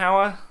Rutger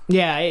Hauer?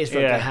 Yeah, it is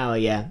Rutger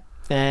Hauer, yeah.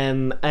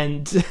 And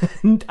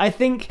I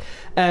think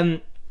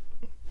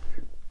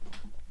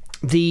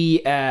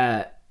the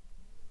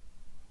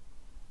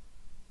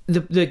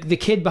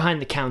kid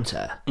behind the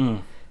counter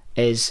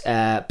is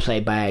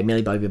played by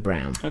Millie Bobby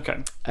Brown.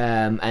 Okay.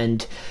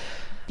 And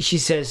she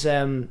says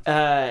to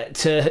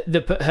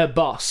her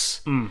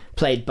boss,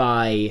 played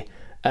by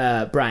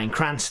Bryan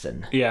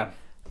Cranston. Yeah.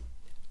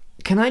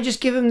 Can I just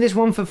give him this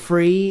one for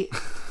free?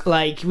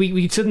 Like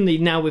we suddenly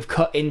now we've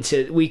cut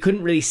into, we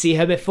couldn't really see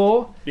her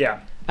before. Yeah.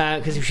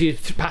 Because if she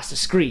was past the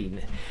screen,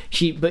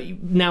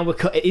 but now we're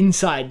cut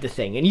inside the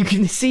thing, and you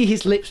can see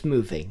his lips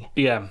moving.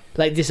 Yeah.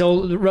 Like this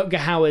old Rutger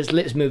Hauer's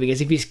lips moving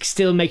as if he's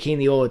still making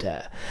the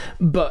order,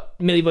 but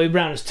Millie Bobby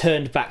Brown has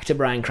turned back to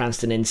Bryan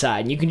Cranston inside,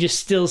 and you can just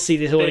still see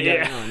this order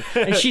going on,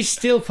 and she's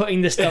still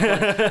putting the stuff on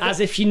as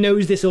if she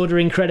knows this order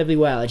incredibly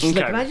well. And she's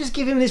like, "Can I just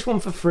give him this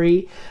one for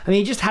free?" I mean,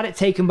 he just had it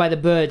taken by the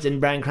birds,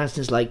 and Bryan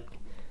Cranston's like,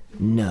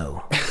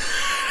 "No."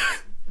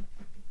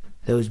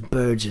 Those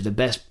birds are the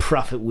best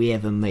profit we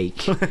ever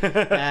make.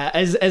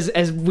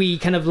 As we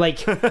kind of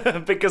like...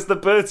 Because the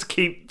birds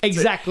keep...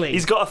 Exactly.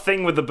 He's got a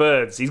thing with the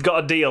birds. He's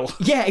got a deal.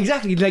 Yeah,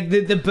 exactly. Like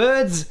the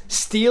birds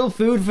steal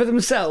food for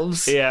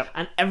themselves. Yeah.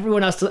 And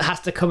everyone else has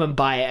to come and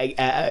buy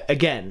it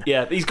again.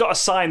 Yeah, he's got a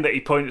sign that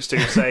he points to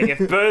saying, if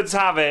birds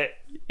have it,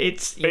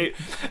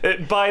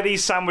 buy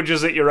these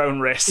sandwiches at your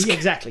own risk.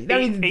 Exactly.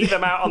 Eat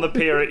them out on the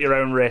pier at your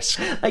own risk.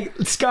 Like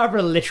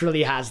Scarborough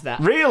literally has that.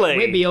 Really?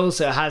 Whitby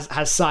also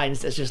has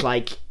signs that's just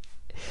like,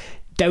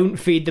 don't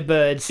feed the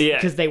birds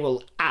because they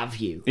will have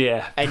you.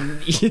 Yeah. And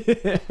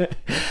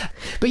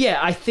but yeah,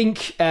 I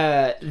think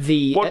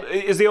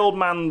is the old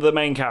man the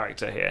main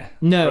character here?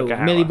 No,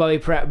 Millie Bobby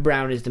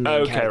Brown is the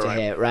main character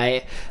here,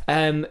 right?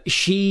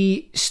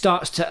 She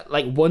starts to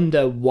like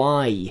wonder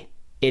why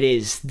it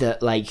is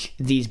that like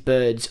these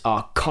birds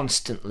are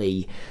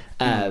constantly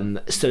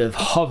sort of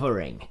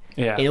hovering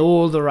in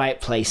all the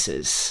right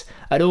places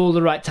at all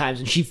the right times,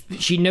 and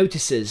she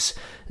notices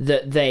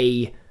that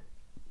they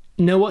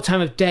know what time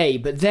of day,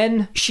 but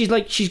then she's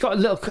got a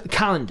little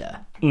calendar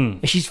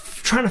and she's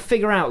trying to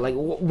figure out like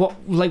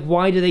what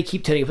why do they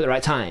keep turning up at the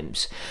right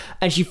times,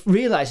 and she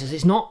realizes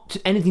it's not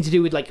anything to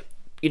do with like,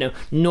 you know,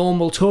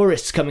 normal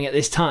tourists coming at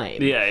this time,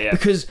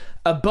 because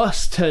a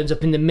bus turns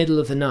up in the middle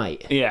of the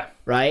night,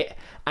 right,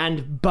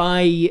 and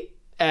by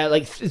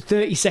like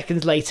 30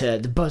 seconds later,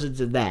 the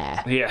buzzards are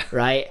there. Yeah.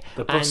 Right.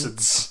 The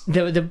buzzards.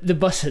 The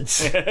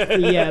buzzards.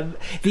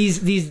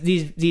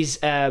 These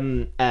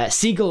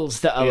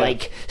seagulls that are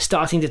like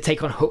starting to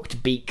take on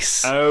hooked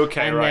beaks.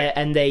 Okay, and right.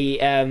 And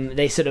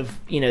they sort of,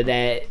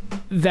 they're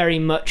very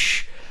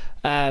much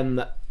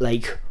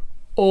like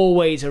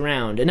always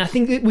around. And I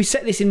think that we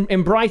set this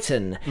in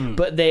Brighton,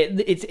 but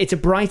it's a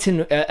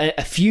Brighton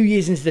a few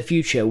years into the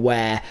future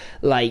where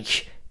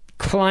like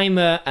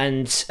climate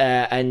and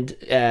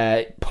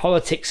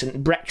politics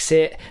and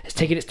Brexit has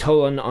taken its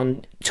toll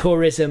on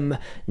tourism.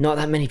 Think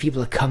that many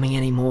people are coming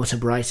anymore to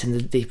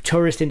Brighton. The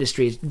tourist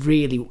industry is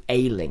really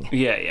ailing.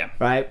 Yeah.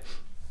 Right.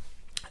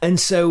 And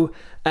so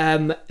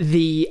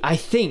I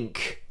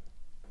think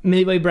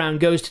Millie Bobby Brown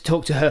goes to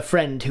talk to her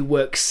friend who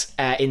works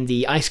in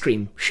the ice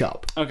cream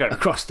shop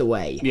across the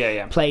way.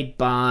 Yeah. Played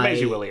by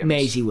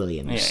Maisie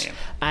Williams. Yeah.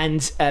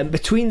 And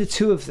between the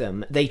two of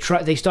them, they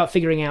start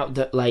figuring out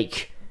that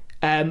like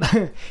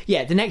the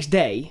next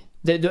day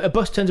a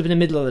bus turns up in the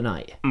middle of the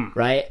night,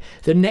 right?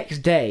 The next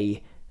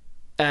day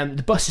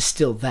the bus is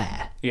still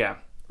there. Yeah.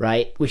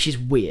 Right? Which is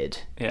weird.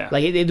 Yeah.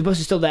 Like the bus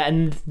is still there,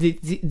 and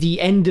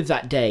the end of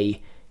that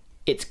day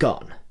it's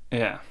gone.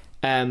 Yeah.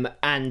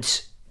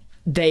 And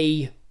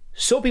they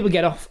saw people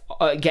get off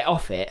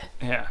it.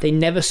 Yeah. They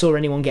never saw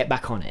anyone get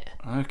back on it.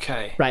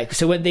 Okay. Right.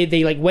 So when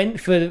they like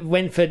went for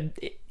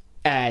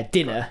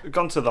dinner,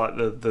 Gone to like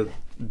the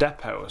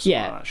depot or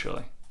something like that,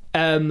 surely.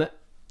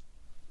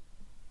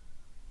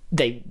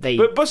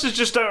 But buses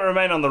just don't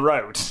remain on the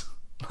road.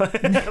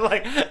 Like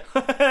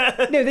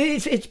no,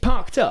 it's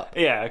parked up.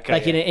 Yeah. Okay.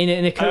 Like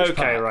in a coach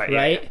okay, park,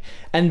 right? Yeah.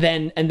 And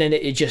then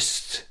it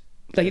just.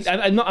 Like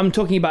I'm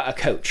talking about a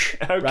coach,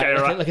 okay,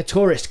 right? Like a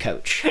tourist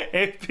coach.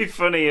 It'd be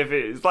funny if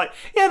it's like,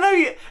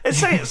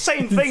 it's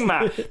same thing,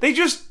 Matt. They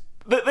just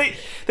they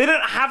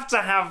don't have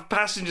to have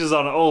passengers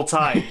on at all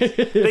times.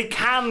 They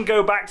can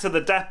go back to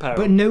the depot,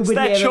 but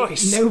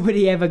choice.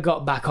 Nobody ever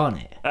got back on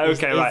it.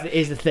 Okay, right.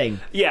 Is the thing.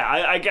 Yeah,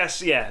 I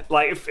guess. Yeah,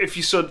 like if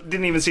you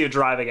didn't even see a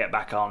driver get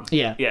back on.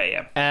 Yeah.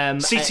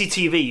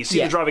 CCTV, you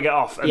see the driver get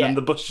off, and then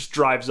the bus just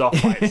drives off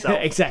by itself.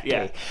 Exactly.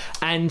 Yeah.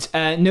 And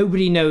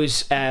nobody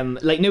knows.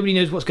 Nobody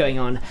knows what's going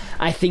on.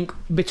 I think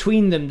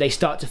between them, they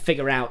start to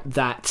figure out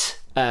that.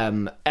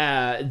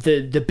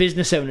 The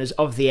business owners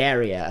of the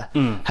area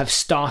have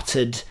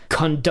started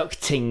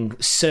conducting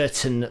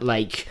certain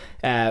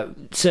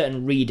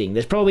reading.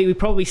 We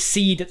probably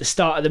see at the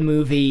start of the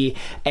movie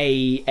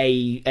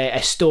a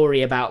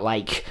story about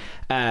like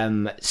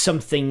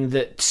something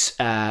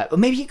that or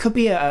maybe it could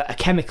be a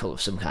chemical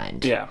of some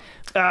kind. Yeah.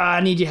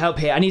 I need your help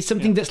here. I need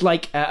something that's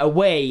like a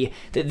way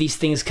that these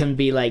things can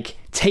be like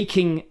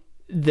taking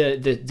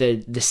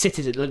the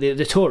citizens,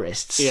 the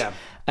tourists,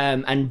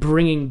 and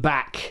bringing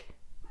back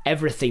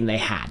everything they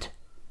had,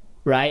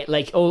 right?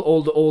 Like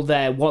all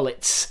their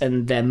wallets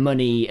and their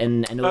money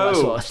and all that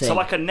sort of thing. So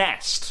like a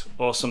nest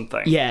or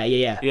something.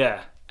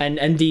 Yeah.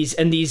 And these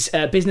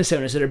business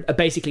owners that are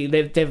basically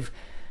they've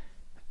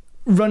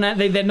run out.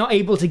 They're not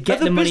able to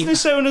get the money.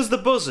 Business owners the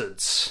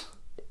buzzards.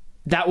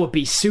 That would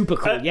be super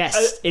cool.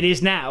 Yes, it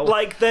is now.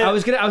 Like I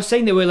was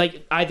saying they were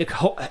like either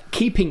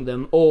keeping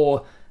them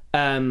or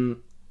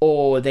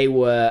they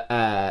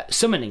were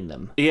summoning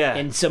them. Yeah.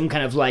 In some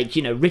kind of like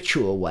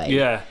ritual way.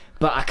 Yeah.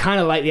 But I kind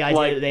of like the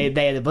idea that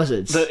they are the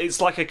buzzards. It's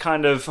like a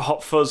kind of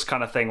Hot Fuzz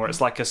kind of thing, where it's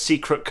like a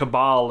secret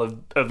cabal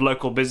of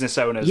local business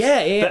owners.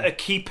 Yeah.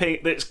 That's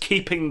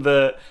keeping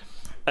the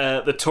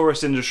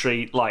tourist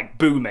industry like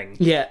booming.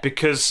 Yeah.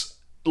 Because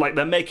like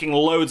they're making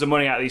loads of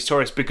money out of these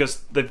tourists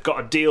because they've got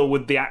to deal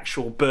with the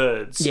actual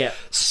birds. Yeah.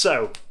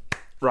 So,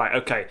 right,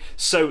 okay.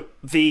 So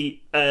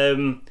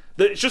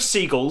it's just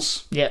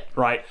seagulls. Yeah.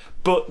 Right,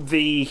 but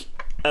the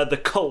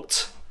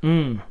cult.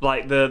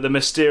 Like the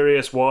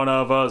mysterious one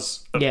of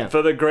us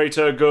for the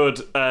greater good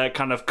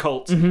kind of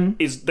cult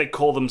is they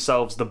call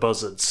themselves the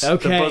buzzards.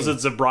 Okay. The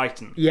buzzards of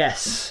Brighton.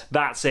 Yes.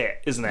 That's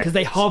it, isn't it? Because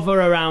they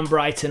hover around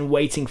Brighton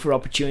waiting for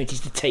opportunities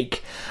to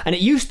take. And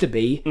it used to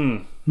be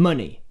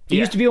money. It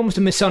used to be almost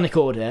a Masonic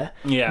order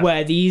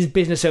where these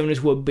business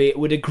owners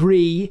would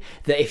agree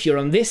that if you're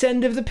on this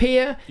end of the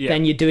pier,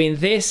 then you're doing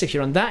this. If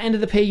you're on that end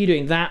of the pier, you're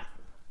doing that.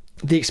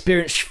 The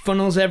experience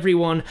funnels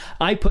everyone.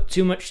 I put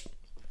too much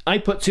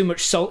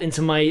salt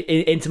into my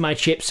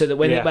chips so that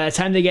by the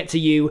time they get to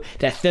you,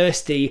 they're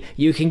thirsty.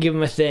 You can give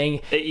them a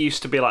thing. It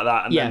used to be like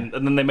that, and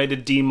then they made a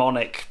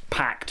demonic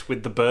pact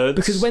with the birds.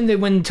 Because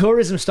when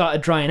tourism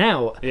started drying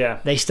out,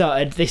 they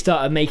started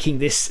making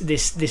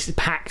this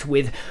pact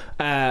with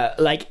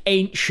like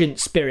ancient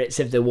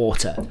spirits of the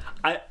water.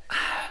 I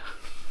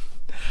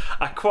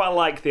quite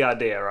like the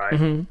idea, right?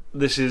 Mm-hmm.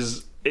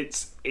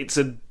 It's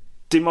a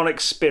demonic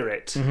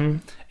spirit. Mm-hmm.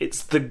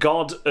 It's the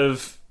god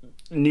of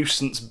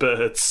nuisance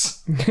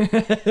birds.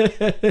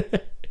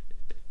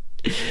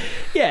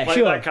 Yeah, like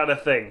sure, that kind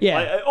of thing. Yeah,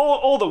 like,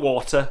 or the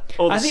water.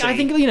 Or the sea. I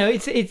think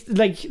it's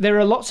like there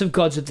are lots of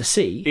gods of the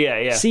sea.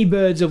 Yeah.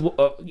 Seabirds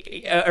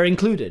are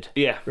included.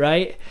 Yeah,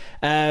 right.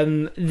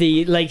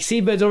 The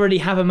seabirds already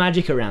have a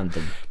magic around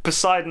them.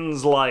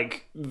 Poseidon's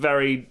like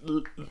very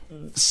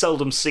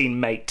seldom seen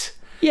mate.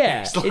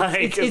 Yeah, It's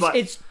like,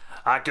 it's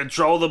I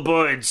control the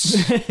birds.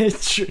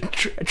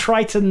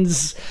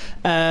 Triton's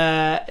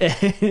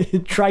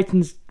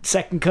Triton's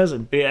second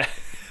cousin. Yeah,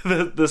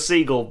 the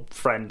seagull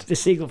friend. The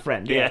seagull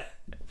friend. Yeah.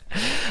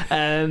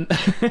 Um,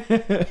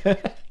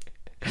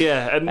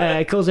 Yeah,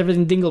 and calls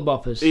everything dingle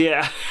boppers.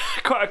 yeah,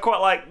 quite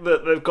like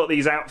that. They've got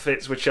these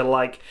outfits which are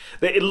like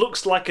it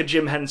looks like a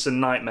Jim Henson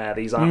nightmare.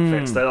 These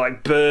outfits, they're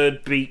like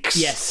bird beaks,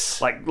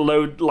 Yes. like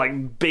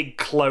big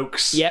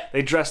cloaks. Yep.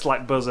 They dress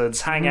like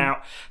buzzards, hang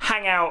out,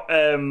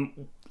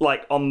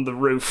 like on the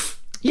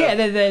roof. Yeah,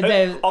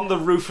 they're on the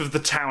roof of the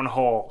town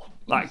hall.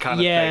 That kind of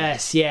thing.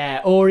 Yes,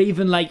 yeah, or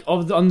even like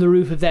on the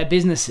roof of their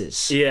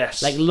businesses.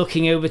 Yes. Like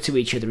looking over to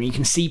each other, and you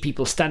can see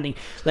people standing.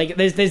 Like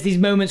there's these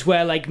moments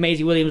where like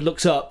Maisie Williams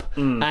looks up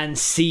and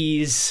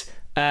sees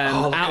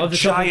out of the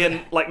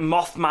giant top like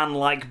Mothman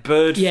like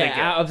bird figure.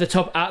 out of the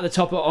top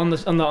on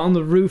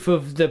the roof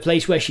of the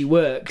place where she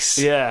works.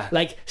 Yeah.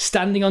 Like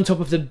standing on top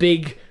of the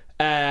big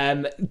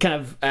kind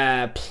of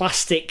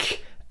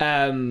plastic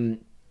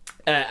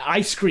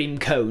ice cream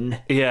cone.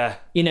 Yeah.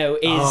 You know,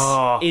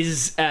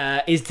 is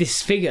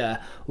this figure,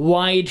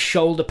 wide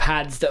shoulder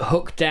pads that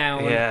hook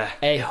down,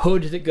 a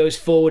hood that goes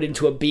forward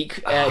into a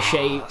beak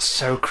shape.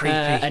 So creepy.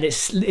 And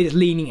it's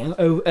leaning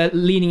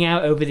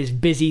out over this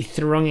busy,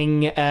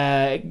 thronging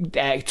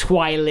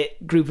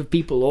twilight group of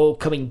people all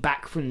coming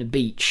back from the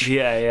beach.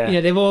 Yeah, yeah. You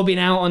know, they've all been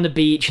out on the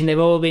beach and they're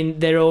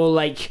all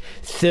like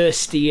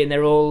thirsty and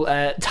they're all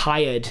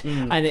tired,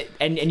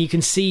 and you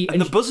can see. And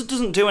the buzzard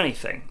doesn't do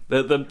anything.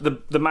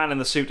 The man in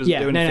the suit doesn't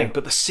do anything,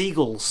 but the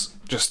seagulls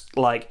just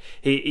like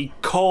he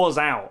caws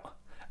out,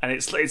 and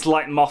it's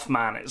like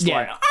Mothman. It's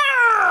like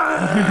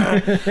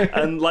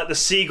and like the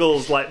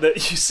seagulls, like you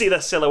see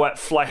their silhouette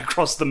fly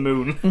across the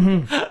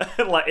moon,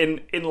 like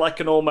in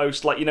like an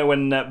almost like, you know,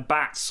 when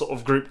bats sort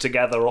of group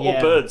together or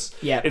birds,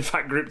 in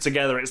fact group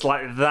together. It's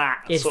like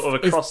that sort of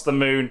across the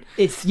moon.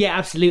 It's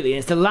absolutely.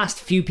 It's the last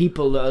few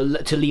people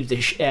to leave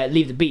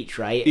the beach,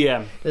 right?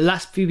 Yeah, the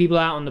last few people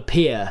out on the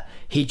pier.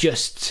 He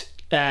just.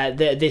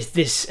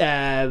 This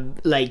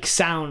like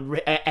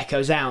sound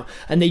echoes out,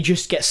 and they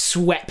just get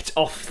swept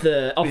off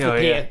the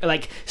pier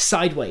like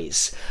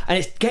sideways, and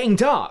it's getting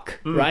dark,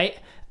 right?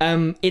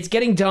 It's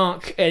getting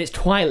dark and it's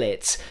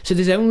twilight, so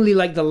there's only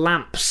like the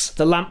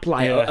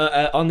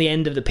lamplight on the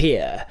end of the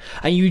pier,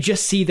 and you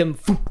just see them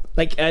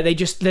like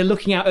they're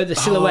looking out at the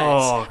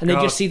silhouettes, and they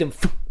just see them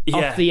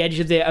off the edge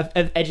of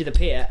the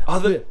pier.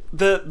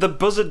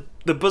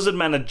 The buzzard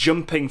men are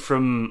jumping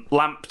from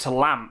lamp to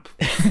lamp,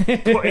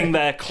 putting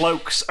their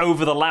cloaks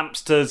over the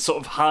lamps to sort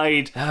of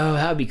hide. Oh,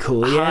 that would be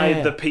cool.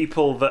 Hide the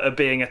people that are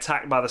being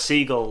attacked by the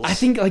seagulls. I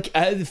think like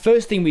the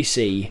first thing we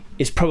see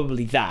is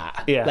probably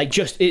that. Yeah. Like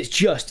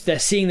it's they're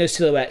seeing those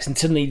silhouettes, and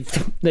suddenly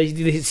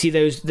they see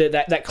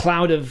that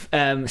cloud of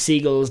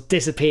seagulls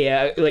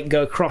disappear, like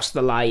go across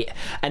the light,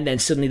 and then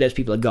suddenly those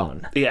people are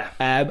gone. Yeah.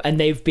 And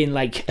they've been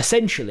like,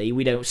 essentially,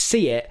 we don't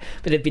see it,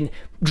 but they've been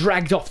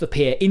dragged off the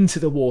pier into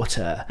the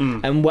water,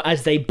 and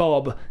as they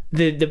bob,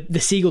 the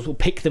seagulls will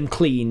pick them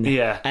clean,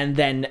 and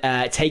then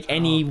take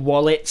any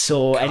wallets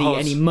or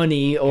any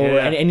money or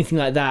anything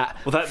like that,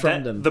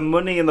 from them. The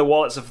money and the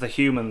wallets of the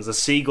humans, the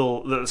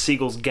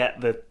seagulls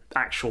get the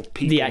actual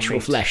people, the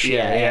actual flesh.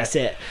 Yeah, that's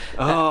it.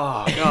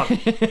 Oh god,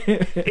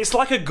 it's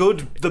like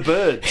the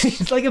birds.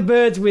 It's like a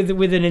bird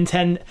with an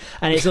intent,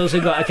 and it's also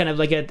got a kind of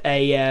like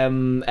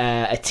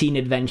a teen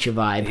adventure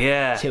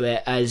vibe to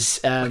it,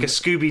 as like a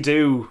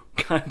Scooby-Doo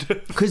kind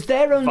of. Because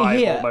they're only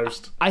here.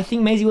 Almost. I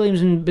think Maisie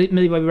Williams and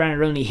Millie Bobby Brown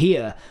are only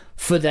here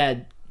for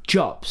their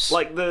jobs.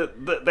 Like they have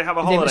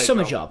a holiday. They have a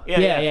summer job.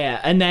 Yeah,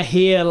 and they're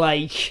here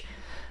like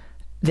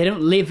they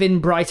don't live in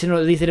Brighton, or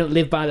at least they don't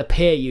live by the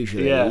pier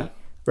usually. Yeah.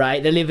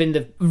 Right, they live in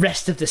the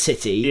rest of the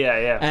city.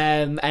 Yeah.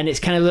 And it's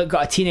kind of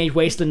got a Teenage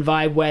Wasteland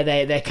vibe, where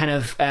they're kind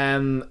of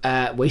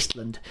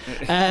wasteland.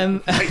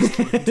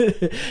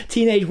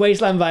 Teenage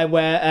Wasteland vibe,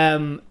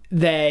 where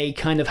they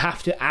kind of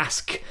have to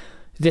ask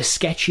the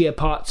sketchier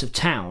parts of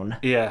town.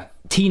 Yeah.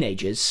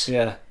 Teenagers.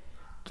 Yeah.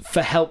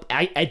 For help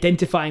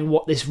identifying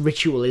what this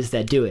ritual is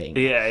they're doing.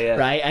 Yeah.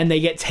 Right, and they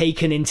get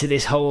taken into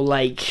this whole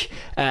like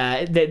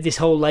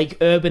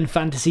urban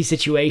fantasy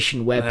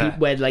situation where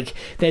where like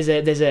there's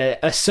a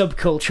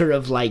subculture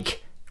of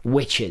like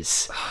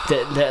witches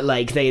that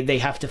like they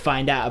have to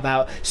find out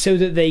about, so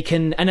that they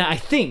can. And I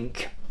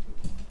think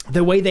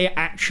the way they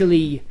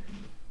actually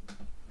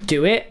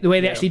do it, the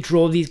way they actually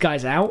draw these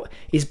guys out,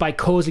 is by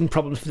causing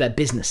problems for their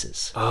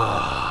businesses.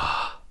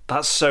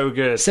 That's so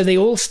good. So they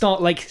all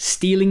start like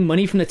stealing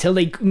money from the till.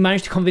 They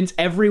manage to convince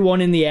everyone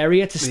in the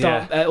area to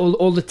start,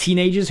 all the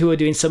teenagers who are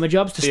doing summer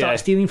jobs, to start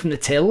stealing from the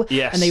till.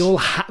 Yes. And they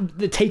all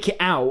they take it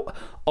out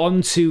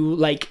onto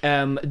like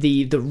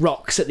the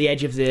rocks at the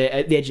edge of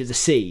the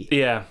sea.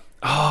 Yeah.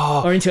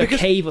 Or into a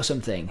cave or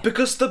something.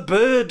 Because the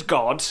bird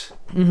god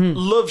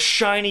loves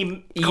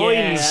shiny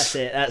coins.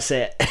 Yeah, that's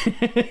it.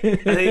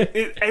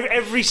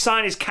 Every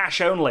sign is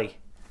cash only.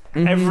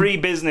 Every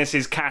business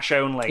is cash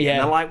only. Yeah. And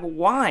they're like, well,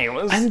 why?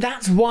 And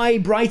that's why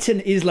Brighton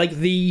is like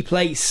the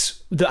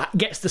place that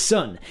gets the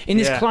sun. In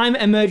this Yeah.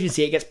 climate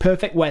emergency, it gets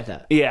perfect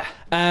weather. Yeah.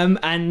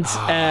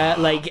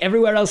 Like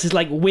everywhere else is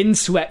like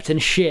windswept and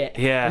shit.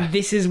 Yeah. And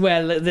this is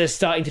where they're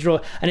starting to draw,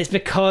 and it's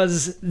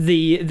because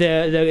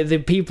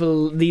the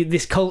people,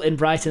 this cult in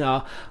Brighton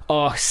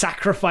are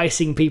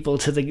sacrificing people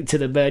to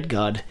the bird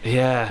god.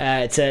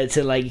 Yeah. To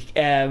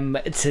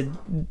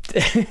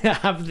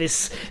have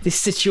this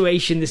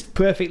situation, this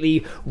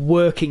perfectly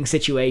working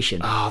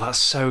situation. Oh, that's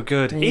so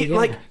good. you go.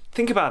 Like,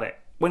 think about it.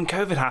 When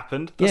COVID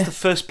happened, that's Yeah. the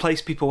first place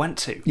people went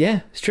to. Yeah,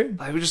 it's true.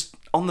 They were just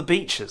on the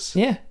beaches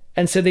Yeah,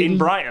 and so they in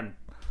Brighton.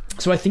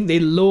 So I think they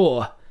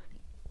lure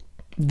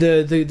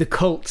the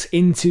cult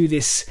into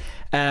this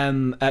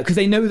because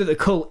they know that the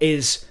cult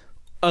is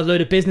a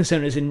load of business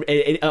owners on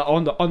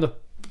the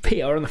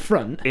pier or on the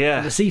front, Yeah.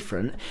 on the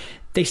seafront.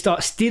 They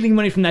start stealing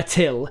money from their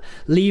till,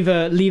 leave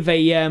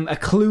a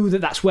clue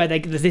that's where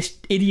this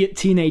idiot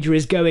teenager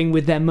is going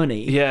with their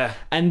money. Yeah.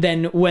 And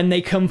then when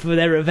they come for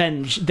their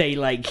revenge,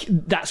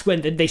 that's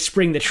when they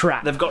spring the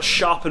trap. They've got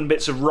sharpened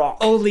bits of rock.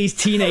 All these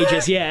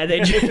teenagers, yeah,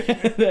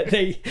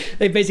 they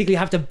basically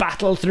have to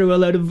battle through a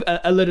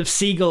load of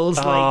seagulls.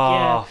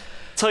 Tell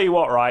you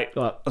what, right?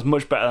 What? That's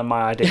much better than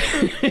my idea.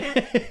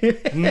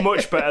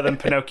 Much better than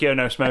Pinocchio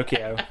No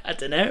Smokio. I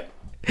don't know.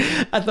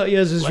 I thought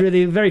yours was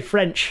really very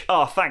French.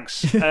 Oh,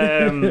 thanks.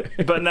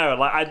 But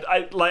no,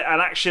 I'd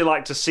actually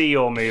like to see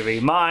your movie.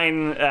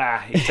 Mine,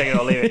 you take it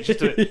or leave it.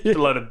 Just a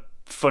load of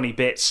funny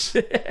bits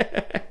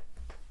that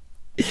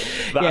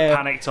I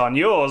panicked on.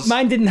 Yours,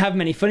 Mine didn't have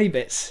many funny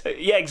bits.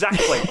 yeah,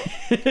 exactly.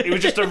 It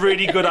was just a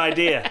really good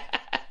idea.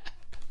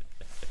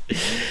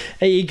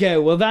 There you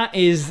go. Well, that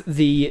is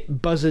the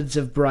Buzzards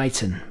of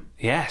Brighton.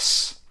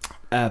 Yes.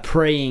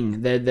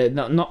 Praying. They're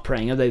not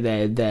praying, are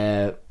they?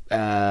 They're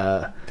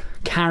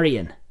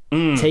carrion,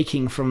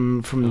 taking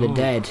from the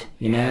dead.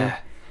 You know.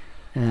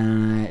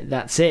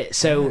 That's it.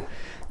 So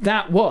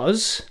that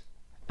was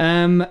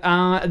our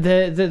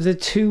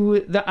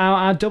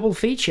double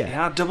feature.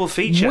 Yeah, double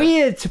feature.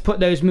 Weird to put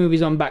those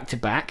movies on back to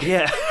back.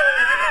 Yeah.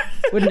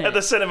 Wouldn't it? At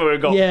the cinema,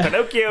 we've got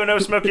Pinocchio No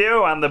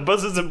Smokio and the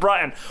Buzzards of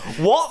Brighton.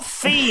 What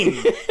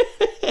theme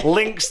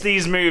links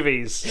these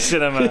movies?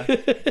 Cinema.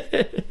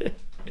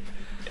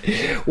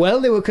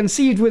 Well, they were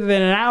conceived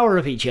within an hour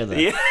of each other.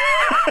 Yeah.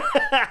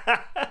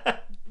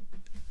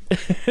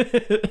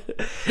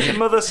 Your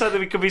mother said that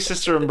we could be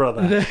sister and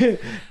brother.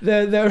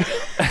 The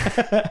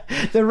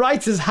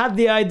writers had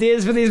the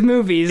ideas for these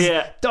movies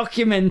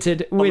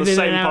documented On within the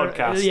same an hour.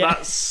 podcast.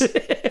 Yeah.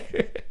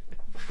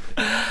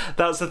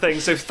 That's the thing.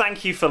 So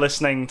thank you for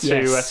listening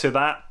to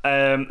that.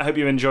 I hope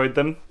you enjoyed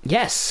them.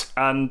 Yes.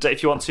 And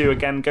if you want to,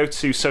 again, go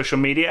to social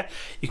media.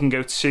 You can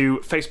go to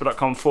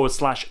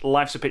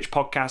facebook.com/Life's a Pitch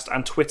podcast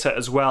and Twitter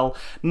as well.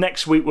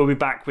 Next week, we'll be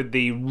back with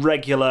the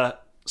regular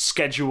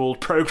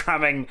scheduled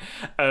programming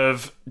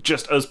of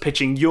just us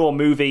pitching your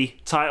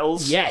movie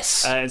titles.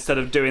 Yes. Instead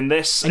of doing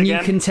this And again.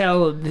 you can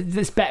tell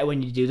it's better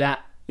when you do that.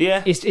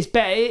 Yeah. It's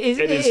better.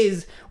 It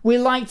is. We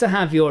like to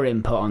have your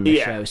input on the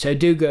show, so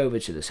do go over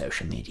to the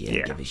social media.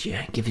 Yeah. Give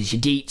us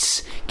your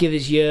deets. Give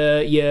us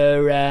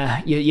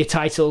your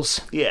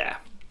titles. Yeah.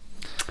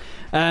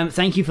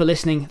 Thank you for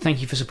listening.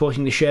 Thank you for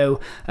supporting the show.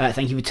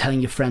 Thank you for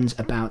telling your friends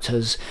about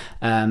us.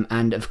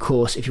 And of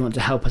course, if you want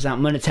to help us out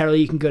monetarily,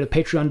 you can go to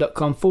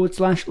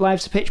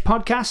patreon.com/Life's a Pitch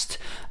podcast.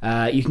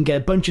 You can get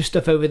a bunch of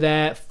stuff over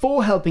there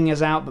for helping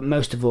us out. But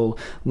most of all,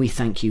 we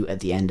thank you at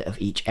the end of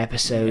each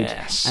episode.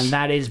 Yes. And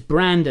that is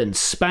Brandon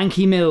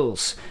Spanky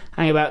Mills.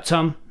 Hang about,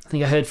 Tom. I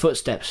think I heard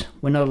footsteps.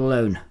 We're not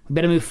alone. We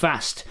better move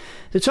fast.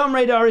 The Tom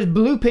radar is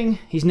blooping.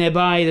 He's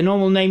nearby. The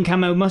normal name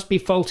camo must be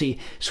faulty.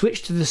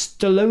 Switch to the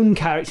Stallone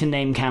character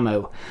name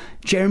camo.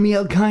 Jeremy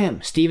L.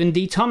 Kayam. Stephen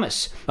D.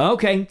 Thomas.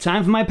 Okay,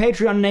 time for my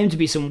Patreon name to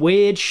be some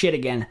weird shit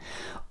again.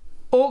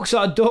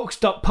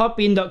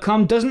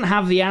 Orcsardorks.podbean.com doesn't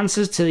have the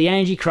answers to the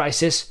energy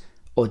crisis.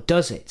 Or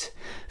does it?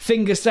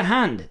 Fingers to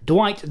hand.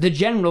 Dwight the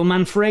General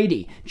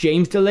Manfredi.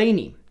 James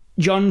Delaney.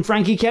 John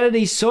Frankie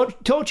Kennedy's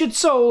tortured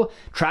soul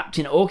trapped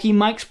in Orky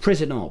Mike's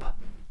prison orb.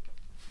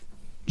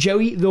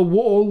 Joey the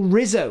Wall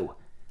Rizzo,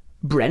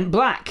 Brent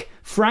Black,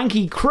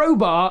 Frankie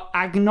Crowbar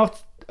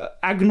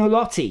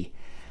Agnolotti,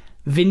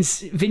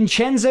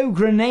 Vincenzo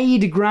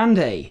Grenade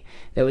Grande.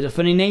 There was a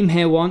funny name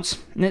here once,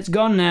 and it's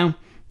gone now.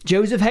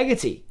 Joseph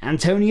Hegarty,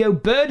 Antonio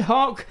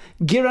Birdhawk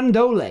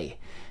Girandole.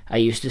 I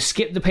used to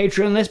skip the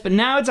Patreon list, but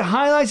now it's a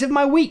highlight of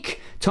my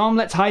week. Tom,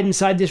 let's hide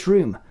inside this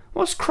room.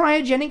 What's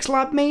cryogenics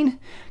lab mean?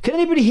 Can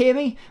anybody hear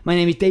me? My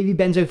name is Davey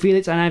Benzo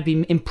Felix, and I've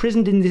been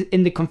imprisoned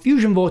in the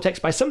confusion vortex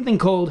by something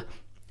called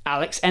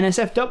Alex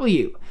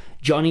NSFW,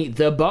 Johnny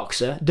the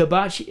Boxer,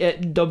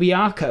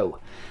 Dobiaco,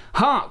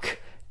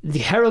 Hark, the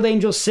Herald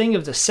Angels sing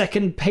of the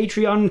second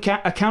Patreon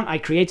account I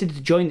created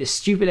to join this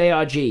stupid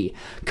ARG,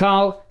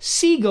 Carl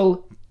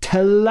Siegel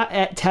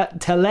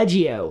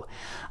Telegio.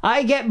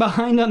 I get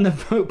behind on the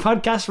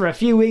podcast for a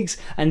few weeks,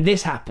 and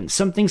this happens.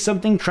 Something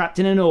trapped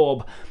in an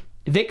orb.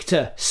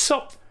 Victor,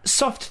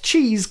 soft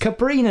cheese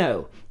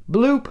Caprino.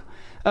 Bloop.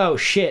 Oh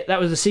shit, that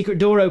was the secret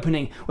door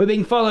opening. We're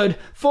being followed.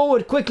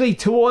 Forward quickly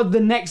toward the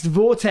next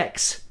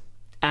vortex.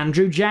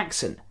 Andrew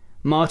Jackson.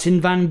 Martin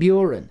Van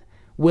Buren,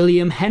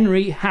 William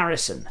Henry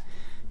Harrison,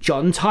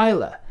 John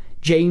Tyler,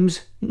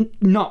 James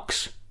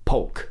Knox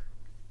Polk.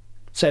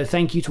 So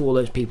thank you to all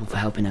those people for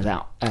helping us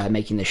out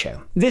making the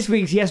show. This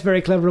week's Yes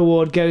Very Clever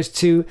Award goes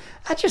to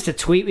just a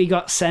tweet we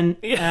got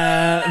sent by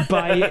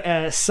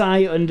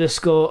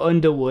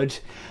Cy_Underwood,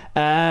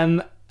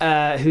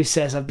 who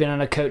says, I've been on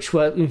a coach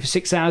working for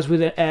 6 hours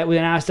with an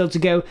hour still to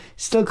go,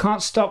 still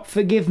can't stop,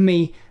 forgive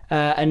me,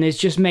 and has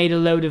just made a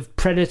load of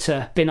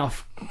Predator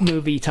bin-off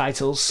movie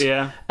titles,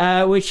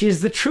 which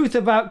is The Truth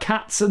About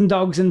Cats and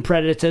Dogs and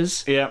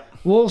Predators,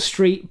 Wall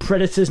Street,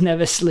 Predators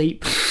Never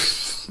Sleep,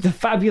 The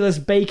Fabulous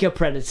Baker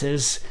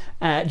Predators,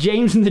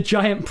 James and the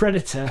Giant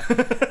Predator,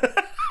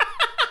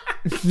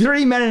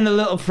 Three Men and a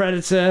Little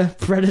Predator,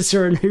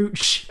 Predator and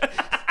Hooch,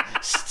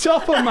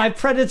 Stop or My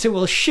Predator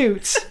Will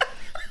Shoot,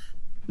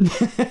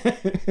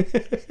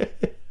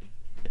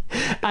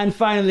 and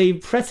finally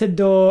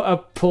Pretador a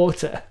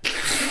Porter.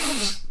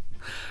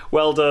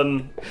 Well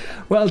done.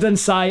 Well done,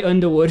 Cy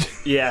Underwood.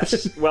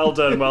 Yes, well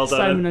done, well done.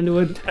 Simon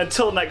Underwood.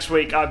 Until next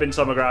week, I've been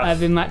Tom McGrath. I've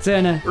been Matt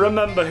Turner.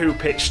 Remember who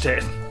pitched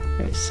it.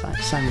 It's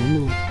Simon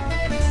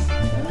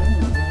Underwood.